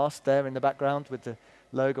his mast there in the background with the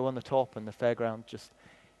logo on the top and the fairground just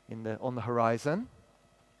on the horizon.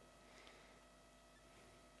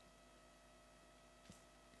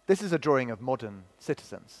 This is a drawing of modern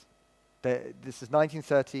citizens. This is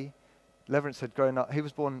 1930. Lewerentz had grown up. He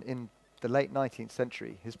was born in the late 19th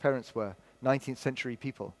century. His parents were 19th century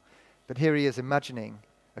people. But here he is imagining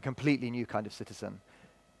a completely new kind of citizen,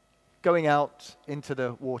 going out into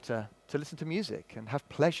the water to listen to music and have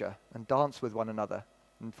pleasure and dance with one another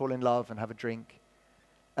and fall in love and have a drink.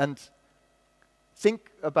 And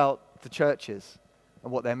think about the churches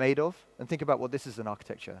and what they're made of, and think about what this is an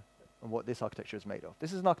architecture and what this architecture is made of.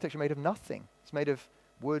 This is an architecture made of nothing. It's made of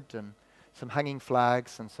wood and some hanging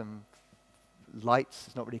flags and some lights.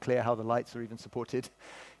 It's not really clear how the lights are even supported.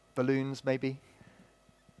 Balloons, maybe.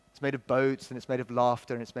 It's made of boats, and it's made of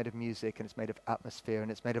laughter, and it's made of music, and it's made of atmosphere, and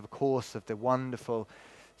it's made of course, of the wonderful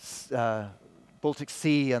Baltic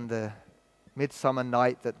Sea and the midsummer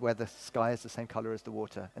night where the sky is the same color as the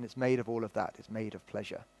water. And it's made of all of that. It's made of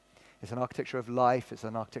pleasure. It's an architecture of life. It's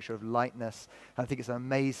an architecture of lightness. And I think it's an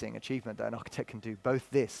amazing achievement that an architect can do both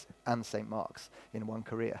this and St. Mark's in one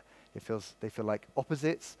career. They feel like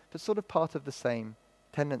opposites, but sort of part of the same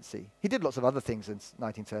tendency. He did lots of other things in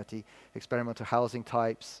 1930, experimental housing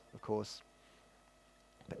types, of course.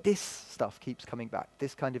 But this stuff keeps coming back,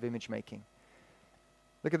 this kind of image making.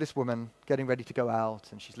 Look at this woman getting ready to go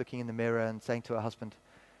out, and she's looking in the mirror and saying to her husband,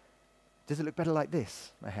 "Does it look better like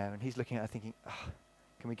this, my hair?" And he's looking at her thinking,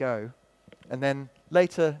 "Can we go?" And then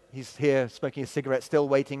later, he's here smoking a cigarette, still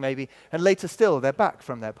waiting maybe, and later still, they're back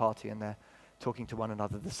from their party and they're talking to one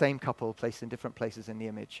another, the same couple placed in different places in the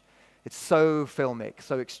image. It's so filmic,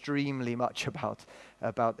 so extremely much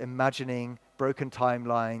about imagining broken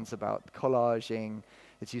timelines, about collaging.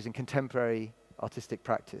 It's using contemporary artistic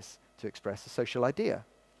practice to express a social idea.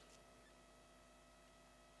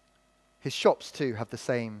 His shops too have the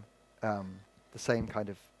same kind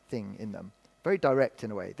of thing in them. Very direct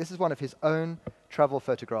in a way. This is one of his own travel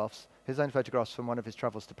photographs, his own photographs from one of his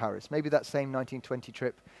travels to Paris. Maybe that same 1920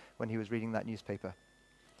 trip when he was reading that newspaper.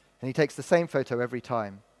 And he takes the same photo every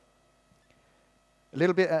time. A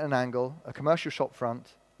little bit at an angle, a commercial shop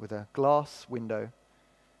front with a glass window,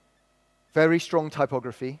 very strong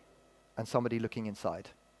typography, and somebody looking inside.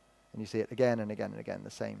 And you see it again and again and again,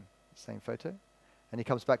 the same photo. And he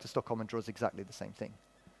comes back to Stockholm and draws exactly the same thing.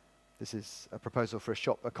 This is a proposal for a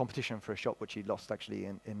shop, a competition for a shop, which he lost actually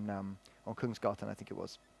on Kungsgatan, I think it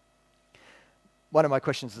was. One of my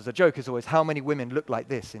questions as a joke is always, how many women look like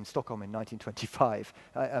this in Stockholm in 1925?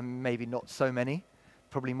 Maybe not so many,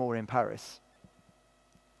 probably more in Paris.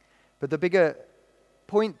 But the bigger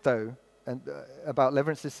point, though, about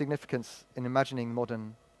Lewerentz's significance in imagining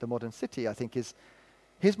the modern city, I think, is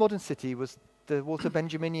his modern city was the Walter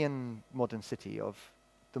Benjaminian modern city of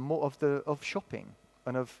shopping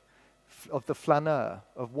and of the flaneur,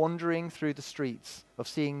 of wandering through the streets, of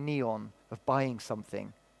seeing neon, of buying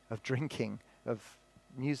something, of drinking, of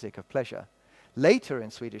music, of pleasure. Later in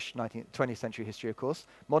Swedish 20th century history, of course,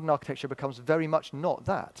 modern architecture becomes very much not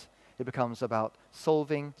that. It becomes about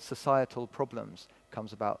solving societal problems. It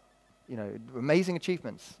becomes about, amazing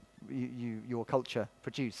achievements your culture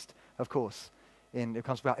produced, of course. It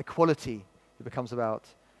becomes about equality. It becomes about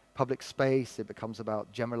public space. It becomes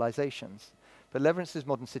about generalizations. But Lewerentz's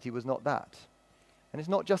modern city was not that. And it's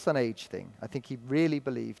not just an age thing. I think he really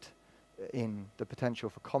believed in the potential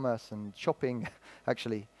for commerce and shopping,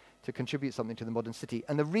 actually, to contribute something to the modern city.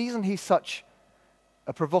 And the reason he's such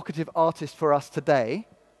a provocative artist for us today,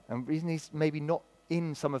 and the reason he's maybe not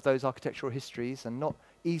in some of those architectural histories and not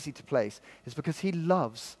easy to place, is because he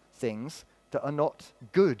loves things that are not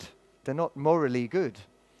good. They're not morally good.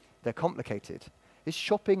 They're complicated. Is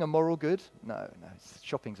shopping a moral good? No.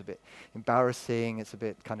 Shopping's a bit embarrassing. It's a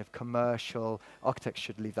bit kind of commercial. Architects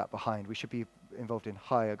should leave that behind. We should be involved in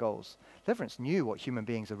higher goals. Lewerentz knew what human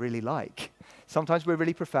beings are really like. Sometimes we're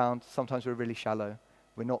really profound. Sometimes we're really shallow.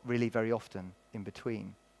 We're not really very often in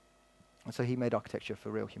between. And so he made architecture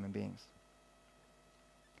for real human beings.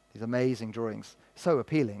 These amazing drawings. So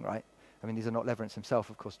appealing, right? I mean, these are not Lewerentz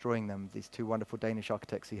himself, of course, drawing them. These two wonderful Danish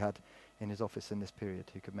architects he had in his office in this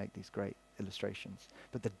period who could make these great illustrations.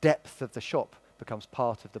 But the depth of the shop becomes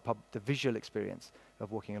part of the visual experience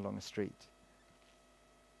of walking along a street.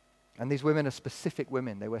 And these women are specific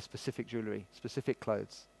women. They wear specific jewelry, specific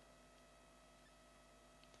clothes.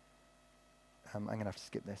 I'm going to have to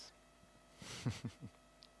skip this.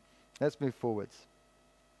 Let's move forwards.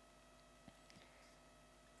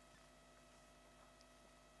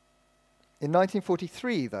 In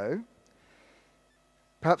 1943, though,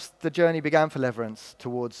 perhaps the journey began for Lewerentz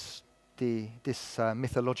towards this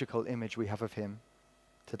mythological image we have of him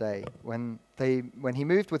today. When he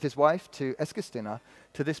moved with his wife to Eskilstuna,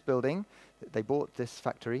 to this building, they bought this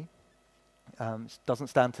factory. It doesn't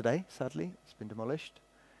stand today, sadly. It's been demolished.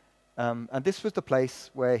 And this was the place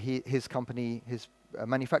where his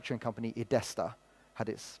manufacturing company, Idesta, had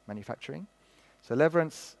its manufacturing. So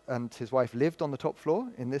Lewerentz and his wife lived on the top floor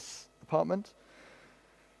in this apartment.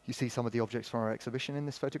 You see some of the objects from our exhibition in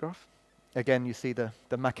this photograph. Again, you see the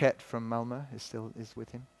maquette from Malmö is with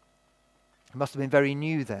him. It must have been very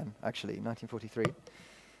new then, actually, 1943.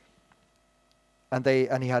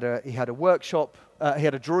 And he had a workshop. He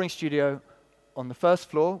had a drawing studio on the first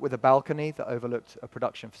floor with a balcony that overlooked a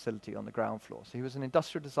production facility on the ground floor. So he was an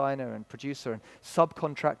industrial designer and producer and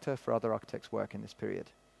subcontractor for other architects' work in this period.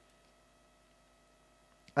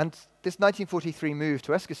 And this 1943 move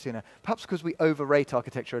to Eskilstuna, perhaps because we overrate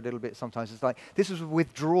architecture a little bit sometimes, it's like this was a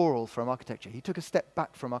withdrawal from architecture. He took a step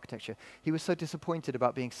back from architecture. He was so disappointed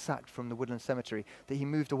about being sacked from the Woodland Cemetery that he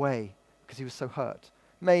moved away because he was so hurt.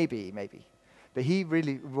 Maybe. But he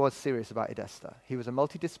really was serious about Idesta. He was a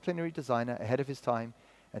multidisciplinary designer ahead of his time,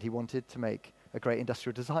 and he wanted to make a great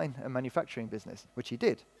industrial design and manufacturing business, which he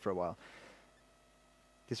did for a while.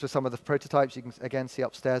 These were some of the prototypes you can again see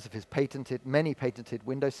upstairs of his many patented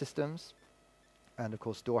window systems, and of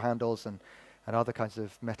course door handles and other kinds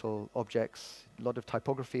of metal objects, a lot of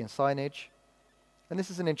typography and signage. And this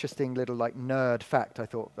is an interesting little nerd fact I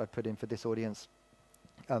thought I'd put in for this audience.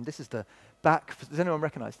 This is the back. Does anyone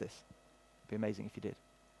recognize this? It'd be amazing if you did.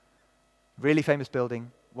 Really famous building,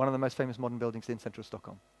 one of the most famous modern buildings in central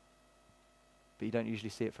Stockholm. But you don't usually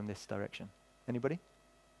see it from this direction. Anybody?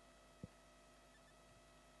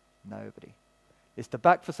 Nobody. It's the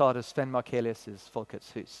back facade of Sven Markelius's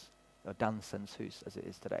Folkets hus, or Dansens hus as it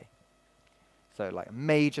is today. So a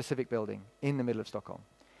major civic building in the middle of Stockholm.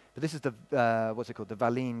 But this is the, the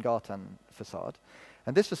Wallingatan facade.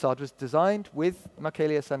 And this facade was designed with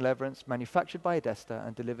Markelius and Lewerentz, manufactured by Idesta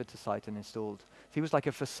and delivered to site and installed. So he was like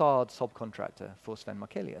a facade subcontractor for Sven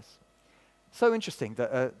Markelius. So interesting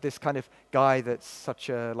that this kind of guy that's such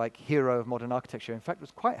a hero of modern architecture, in fact,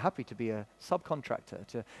 was quite happy to be a subcontractor,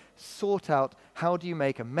 to sort out how do you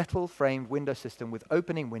make a metal-framed window system with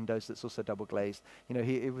opening windows that's also double glazed. You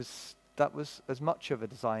know, that was as much of a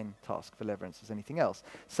design task for Lewerentz as anything else.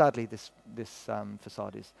 Sadly, this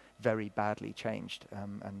facade is very badly changed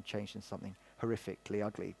and changed into something horrifically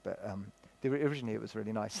ugly. But originally, it was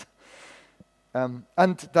really nice. And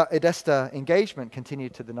that Idesta engagement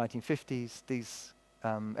continued to the 1950s. These,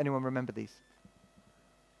 anyone remember these?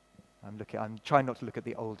 I'm trying not to look at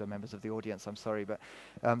the older members of the audience. I'm sorry, but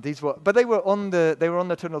they were on the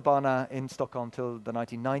Tunnelbana in Stockholm till the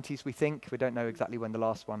 1990s. We think we don't know exactly when the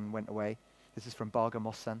last one went away. This is from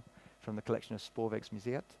Bagarmossen, from the collection of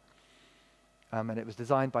Spårvägsmuseet. And it was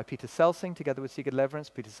designed by Peter Celsing together with Sigurd Lewerentz.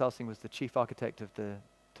 Peter Celsing was the chief architect of the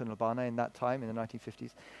Tunnelbana in that time, in the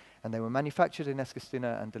 1950s. And they were manufactured in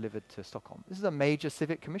Eskilstuna and delivered to Stockholm. This is a major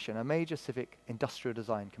civic commission, a major civic industrial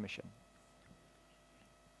design commission.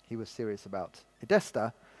 He was serious about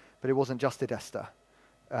Idesta, but it wasn't just Idesta.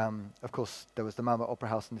 Of course, there was the Malmö Opera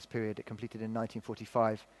House in this period. It completed in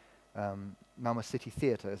 1945, Malmö City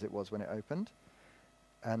Theatre as it was when it opened,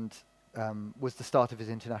 and was the start of his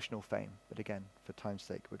international fame. But again, for time's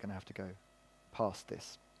sake, we're going to have to go past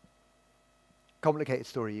this. Complicated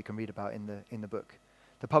story you can read about in the book.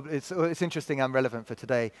 It's interesting and relevant for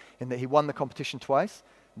today in that he won the competition twice.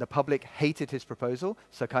 The public hated his proposal,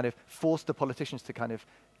 so kind of forced the politicians to kind of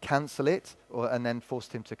cancel it, and then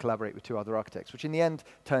forced him to collaborate with two other architects, which in the end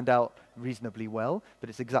turned out reasonably well, but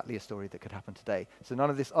it's exactly a story that could happen today. So none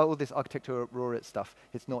of this, all this Arkitekturs stuff,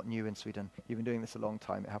 it's not new in Sweden. You've been doing this a long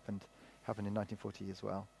time. It happened in 1940 as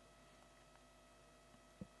well.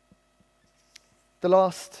 The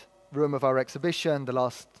last room of our exhibition, the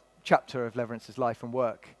last chapter of Lewerentz's life and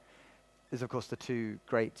work, is of course the two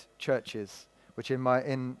great churches, which in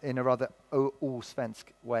a rather all-svensk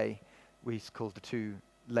way we call the two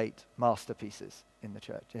late masterpieces in the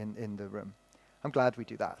church, in the room. I'm glad we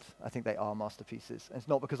do that. I think they are masterpieces. And it's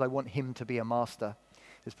not because I want him to be a master.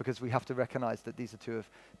 It's because we have to recognize that these are two of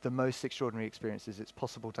the most extraordinary experiences it's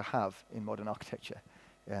possible to have in modern architecture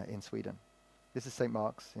in Sweden. This is St.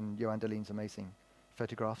 Mark's in Johan Dahlin's amazing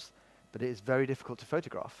photographs. But it is very difficult to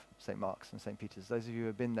photograph St. Mark's and St. Peter's. Those of you who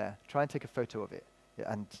have been there, try and take a photo of it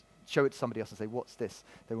and show it to somebody else and say, what's this?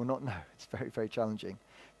 They will not know. It's very, very challenging.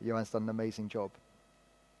 But Johan's done an amazing job.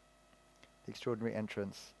 The extraordinary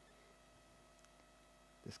entrance,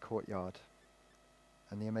 this courtyard,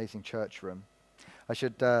 and the amazing church room. I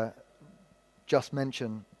should just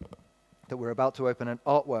mention that we're about to open an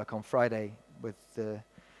artwork on Friday with the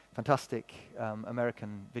fantastic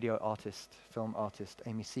American video artist, film artist,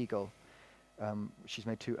 Amy Siegel. She's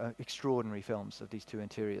made 2 extraordinary films of these 2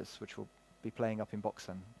 interiors, which will be playing up in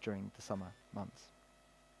Boxen during the summer months.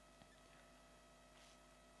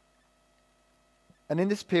 And in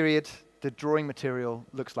this period, the drawing material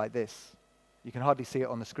looks like this. You can hardly see it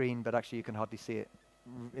on the screen, but actually you can hardly see it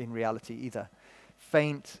in reality either.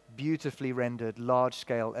 Faint, beautifully rendered,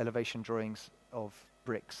 large-scale elevation drawings of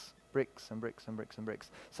bricks. Bricks and bricks and bricks and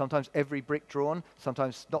bricks. Sometimes every brick drawn,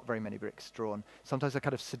 sometimes not very many bricks drawn. Sometimes a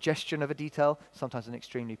kind of suggestion of a detail, sometimes an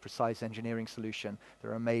extremely precise engineering solution.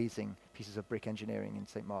 There are amazing pieces of brick engineering in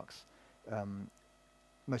St. Mark's,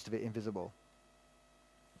 most of it invisible.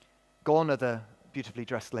 Gone are the beautifully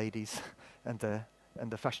dressed ladies and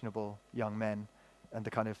the fashionable young men and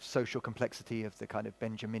the kind of social complexity of the kind of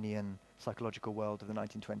Benjaminian psychological world of the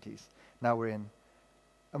 1920s. Now we're in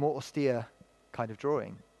a more austere kind of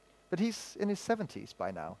drawing. But he's in his 70s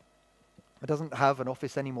by now. He doesn't have an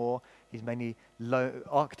office anymore. He's mainly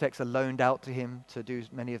architects are loaned out to him to do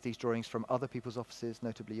many of these drawings from other people's offices,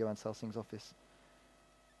 notably Johan Selsing's office.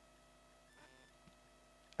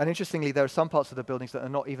 And interestingly, there are some parts of the buildings that are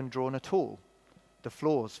not even drawn at all. The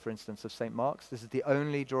floors, for instance, of St. Mark's. This is the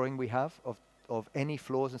only drawing we have of any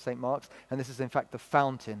floors in St. Mark's. And this is, in fact, the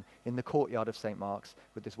fountain in the courtyard of St. Mark's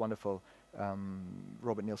with this wonderful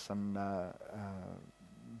Robert Nielsen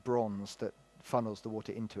bronze that funnels the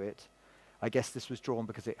water into it. I guess this was drawn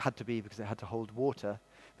because it had to hold water.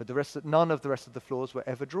 But none of the rest of the floors were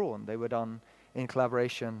ever drawn. They were done in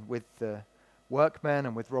collaboration with the workmen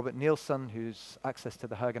and with Robert Nielsen, whose access to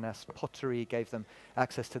the Höganäs pottery gave them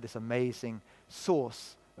access to this amazing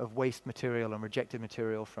source of waste material and rejected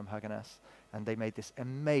material from Höganäs. And they made this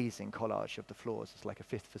amazing collage of the floors. It's like a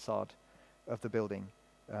 5th facade of the building,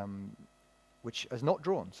 which is not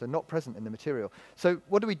drawn, so not present in the material. So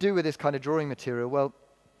what do we do with this kind of drawing material? Well,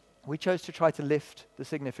 we chose to try to lift the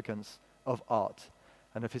significance of art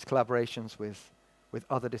and of his collaborations with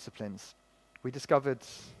other disciplines. We discovered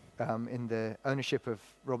in the ownership of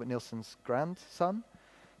Robert Nielsen's grandson,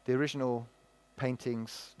 the original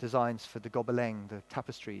paintings, designs for the gobelins, the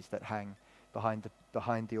tapestries that hang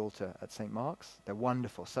behind the altar at St. Mark's. They're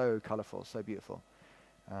wonderful, so colourful, so beautiful.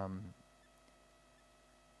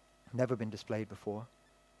 Never been displayed before.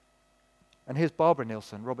 And here's Barbara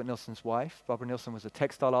Nielsen, Robert Nielsen's wife. Barbara Nielsen was a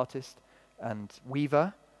textile artist and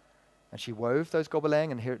weaver, and she wove those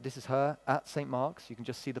gobelins, and here, this is her at St. Mark's. You can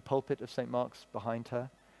just see the pulpit of St. Mark's behind her,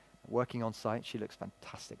 working on site. She looks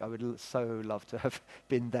fantastic. I would so love to have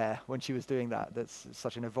been there when she was doing that. That's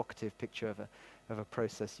such an evocative picture of a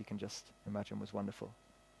process you can just imagine was wonderful.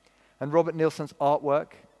 And Robert Nielsen's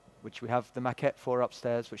artwork, which we have the maquette for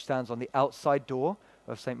upstairs, which stands on the outside door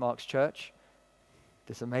of St. Mark's Church.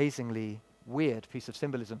 This amazingly weird piece of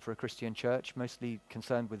symbolism for a Christian church, mostly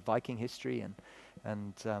concerned with Viking history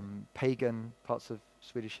and pagan parts of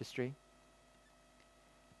Swedish history.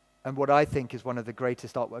 And what I think is one of the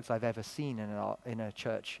greatest artworks I've ever seen in a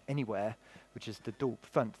church anywhere, which is the Dop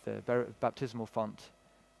font, the baptismal font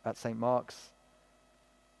at St. Mark's,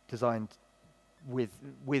 designed with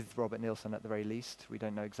Robert Nielsen at the very least. We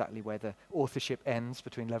don't know exactly where the authorship ends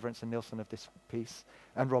between Lewerentz and Nielsen of this piece,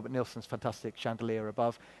 and Robert Nielsen's fantastic chandelier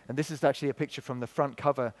above. And this is actually a picture from the front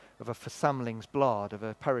cover of a Församlingsblad, of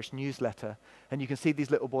a parish newsletter. And you can see these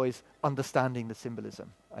little boys understanding the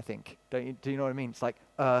symbolism, I think. Do you know what I mean? It's like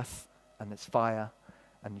earth, and it's fire,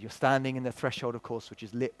 and you're standing in the threshold, of course, which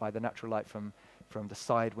is lit by the natural light from the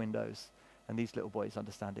side windows. And these little boys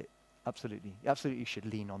understand it. Absolutely. Absolutely, you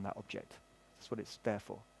should lean on that object. That's what it's there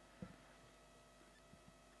for.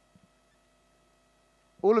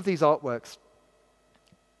 All of these artworks,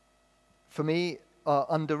 for me, are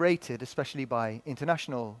underrated, especially by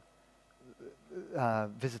international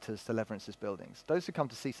visitors to Lewerentz's buildings. Those who come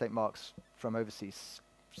to see St. Mark's from overseas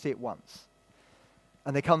see it once.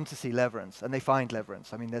 And they come to see Lewerentz, and they find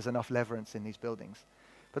Lewerentz. I mean, there's enough Lewerentz in these buildings.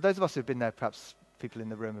 But those of us who've been there, perhaps people in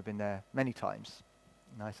the room have been there many times,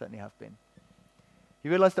 and I certainly have been. You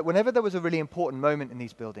realize that whenever there was a really important moment in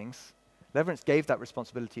these buildings, Lewerentz gave that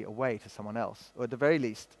responsibility away to someone else, or at the very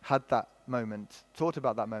least had that moment, thought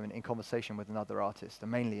about that moment in conversation with another artist, and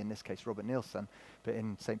mainly in this case Robert Nielsen, but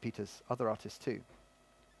in St. Peter's other artists too.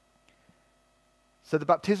 So the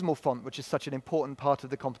baptismal font, which is such an important part of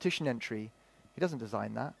the competition entry, he doesn't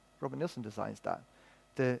design that. Robert Nielsen designs that.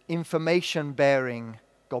 The information-bearing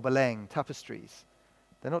gobelin tapestries,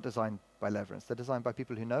 they're not designed by Lewerentz. They're designed by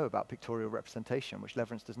people who know about pictorial representation, which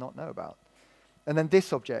Lewerentz does not know about. And then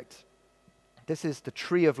this object, this is the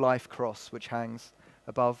Tree of Life cross, which hangs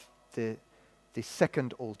above the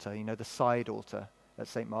second altar, you know, the side altar at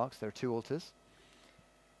St. Mark's. There are 2 altars.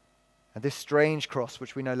 And this strange cross,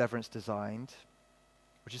 which we know Lewerentz designed,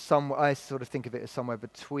 which is I sort of think of it as somewhere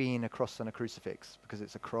between a cross and a crucifix, because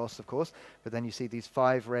it's a cross, of course, but then you see these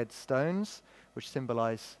 5 red stones, which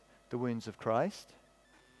symbolize the wounds of Christ.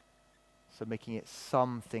 So making it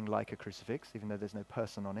something like a crucifix, even though there's no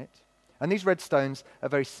person on it. And these red stones are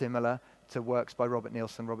very similar to works by Robert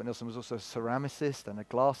Nielsen. Robert Nielsen was also a ceramicist and a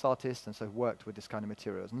glass artist, and so worked with this kind of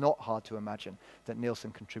material. It's not hard to imagine that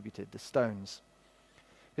Nielsen contributed the stones.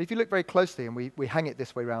 But if you look very closely, and we hang it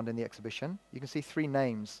this way around in the exhibition, you can see 3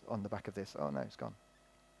 names on the back of this. Oh no, it's gone.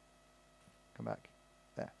 Come back.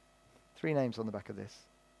 There. 3 names on the back of this.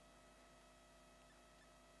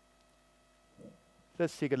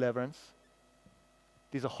 There's Sigurd Lewerentz.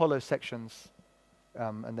 These are hollow sections,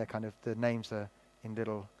 and they're kind of, the names are in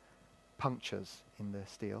little punctures in the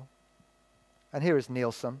steel. And here is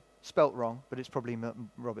Nielsen, spelt wrong, but it's probably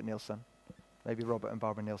Robert Nielsen, maybe Robert and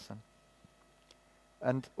Barbara Nielsen.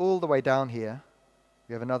 And all the way down here,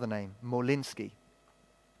 we have another name, Molinsky.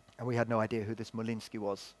 And we had no idea who this Molinsky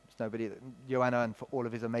was. Nobody, Johanna, and for all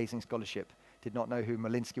of his amazing scholarship, did not know who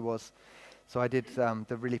Molinsky was. So I did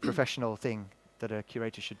the really professional thing that a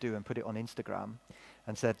curator should do and put it on Instagram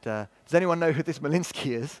and said, does anyone know who this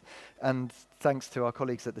Molinsky is? And thanks to our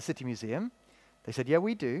colleagues at the City Museum, they said, yeah,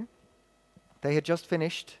 we do. They had just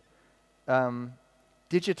finished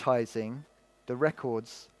digitizing the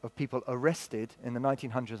records of people arrested in the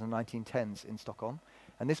 1900s and 1910s in Stockholm.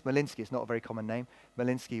 And this Molinsky is not a very common name.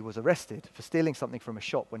 Molinsky was arrested for stealing something from a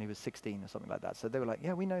shop when he was 16 or something like that. So they were like,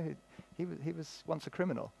 yeah, we know he was once a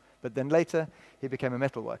criminal. But then later, he became a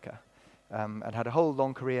metal worker and had a whole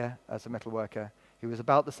long career as a metal worker. He was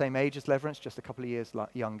about the same age as Lewerentz, just a couple of years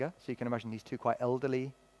younger. So you can imagine these 2 quite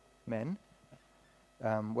elderly men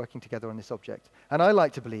working together on this object. And I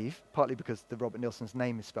like to believe, partly because the Robert Nielsen's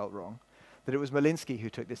name is spelt wrong, that it was Molinsky who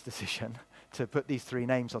took this decision to put these 3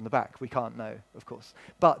 names on the back. We can't know, of course.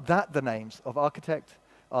 But that the names of architect,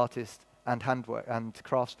 artist, and handwork and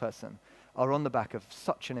craftsperson are on the back of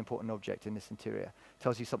such an important object in this interior.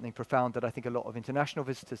 Tells you something profound that I think a lot of international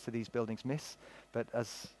visitors to these buildings miss. But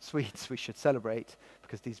as Swedes, we should celebrate,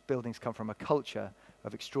 because these buildings come from a culture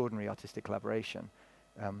of extraordinary artistic collaboration.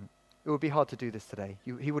 It would be hard to do this today.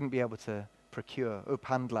 He wouldn't be able to procure,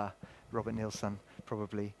 upphandla, Robert Nielsen,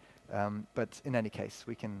 probably. But in any case,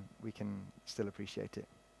 we can still appreciate it.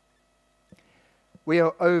 We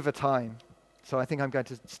are over time, so I think I'm going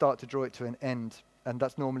to start to draw it to an end, and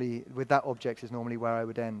that's normally, with that object, is normally where I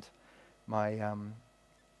would end my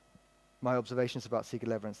my observations about Sigurd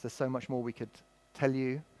Lewerentz. There's so much more we could tell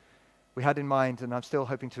you. We had in mind, and I'm still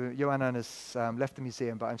hoping to, Johanna has left the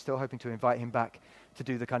museum, but I'm still hoping to invite him back to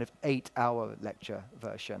do the kind of 8-hour lecture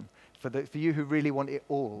version. For you who really want it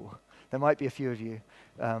all, there might be a few of you.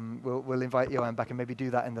 We'll invite Johan back and maybe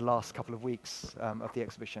do that in the last couple of weeks of the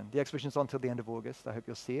exhibition. The exhibition's on till the end of August. I hope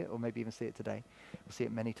you'll see it, or maybe even see it today. We'll see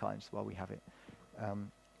it many times while we have it.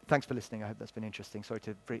 Thanks for listening. I hope that's been interesting. Sorry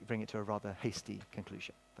to bring it to a rather hasty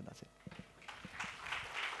conclusion, but that's it.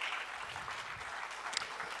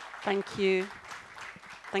 Thank you.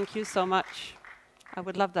 Thank you so much. I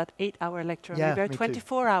would love that 8-hour lecture, Yeah, maybe a me too.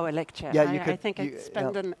 24-hour lecture. Yeah, I think I'd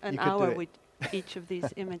spend an hour it. with each of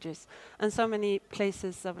these images. And so many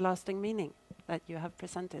places of lasting meaning that you have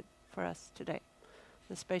presented for us today.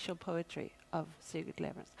 The spatial poetry of Sigurd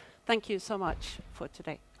Lewerentz. Thank you so much for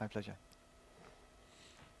today. My pleasure.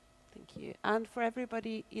 Thank you. And for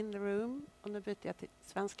everybody in the room, och nu byter jag till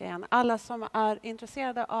svenska igen, alla som är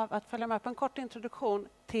intresserade av att följa med på en kort introduktion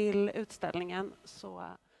till utställningen, så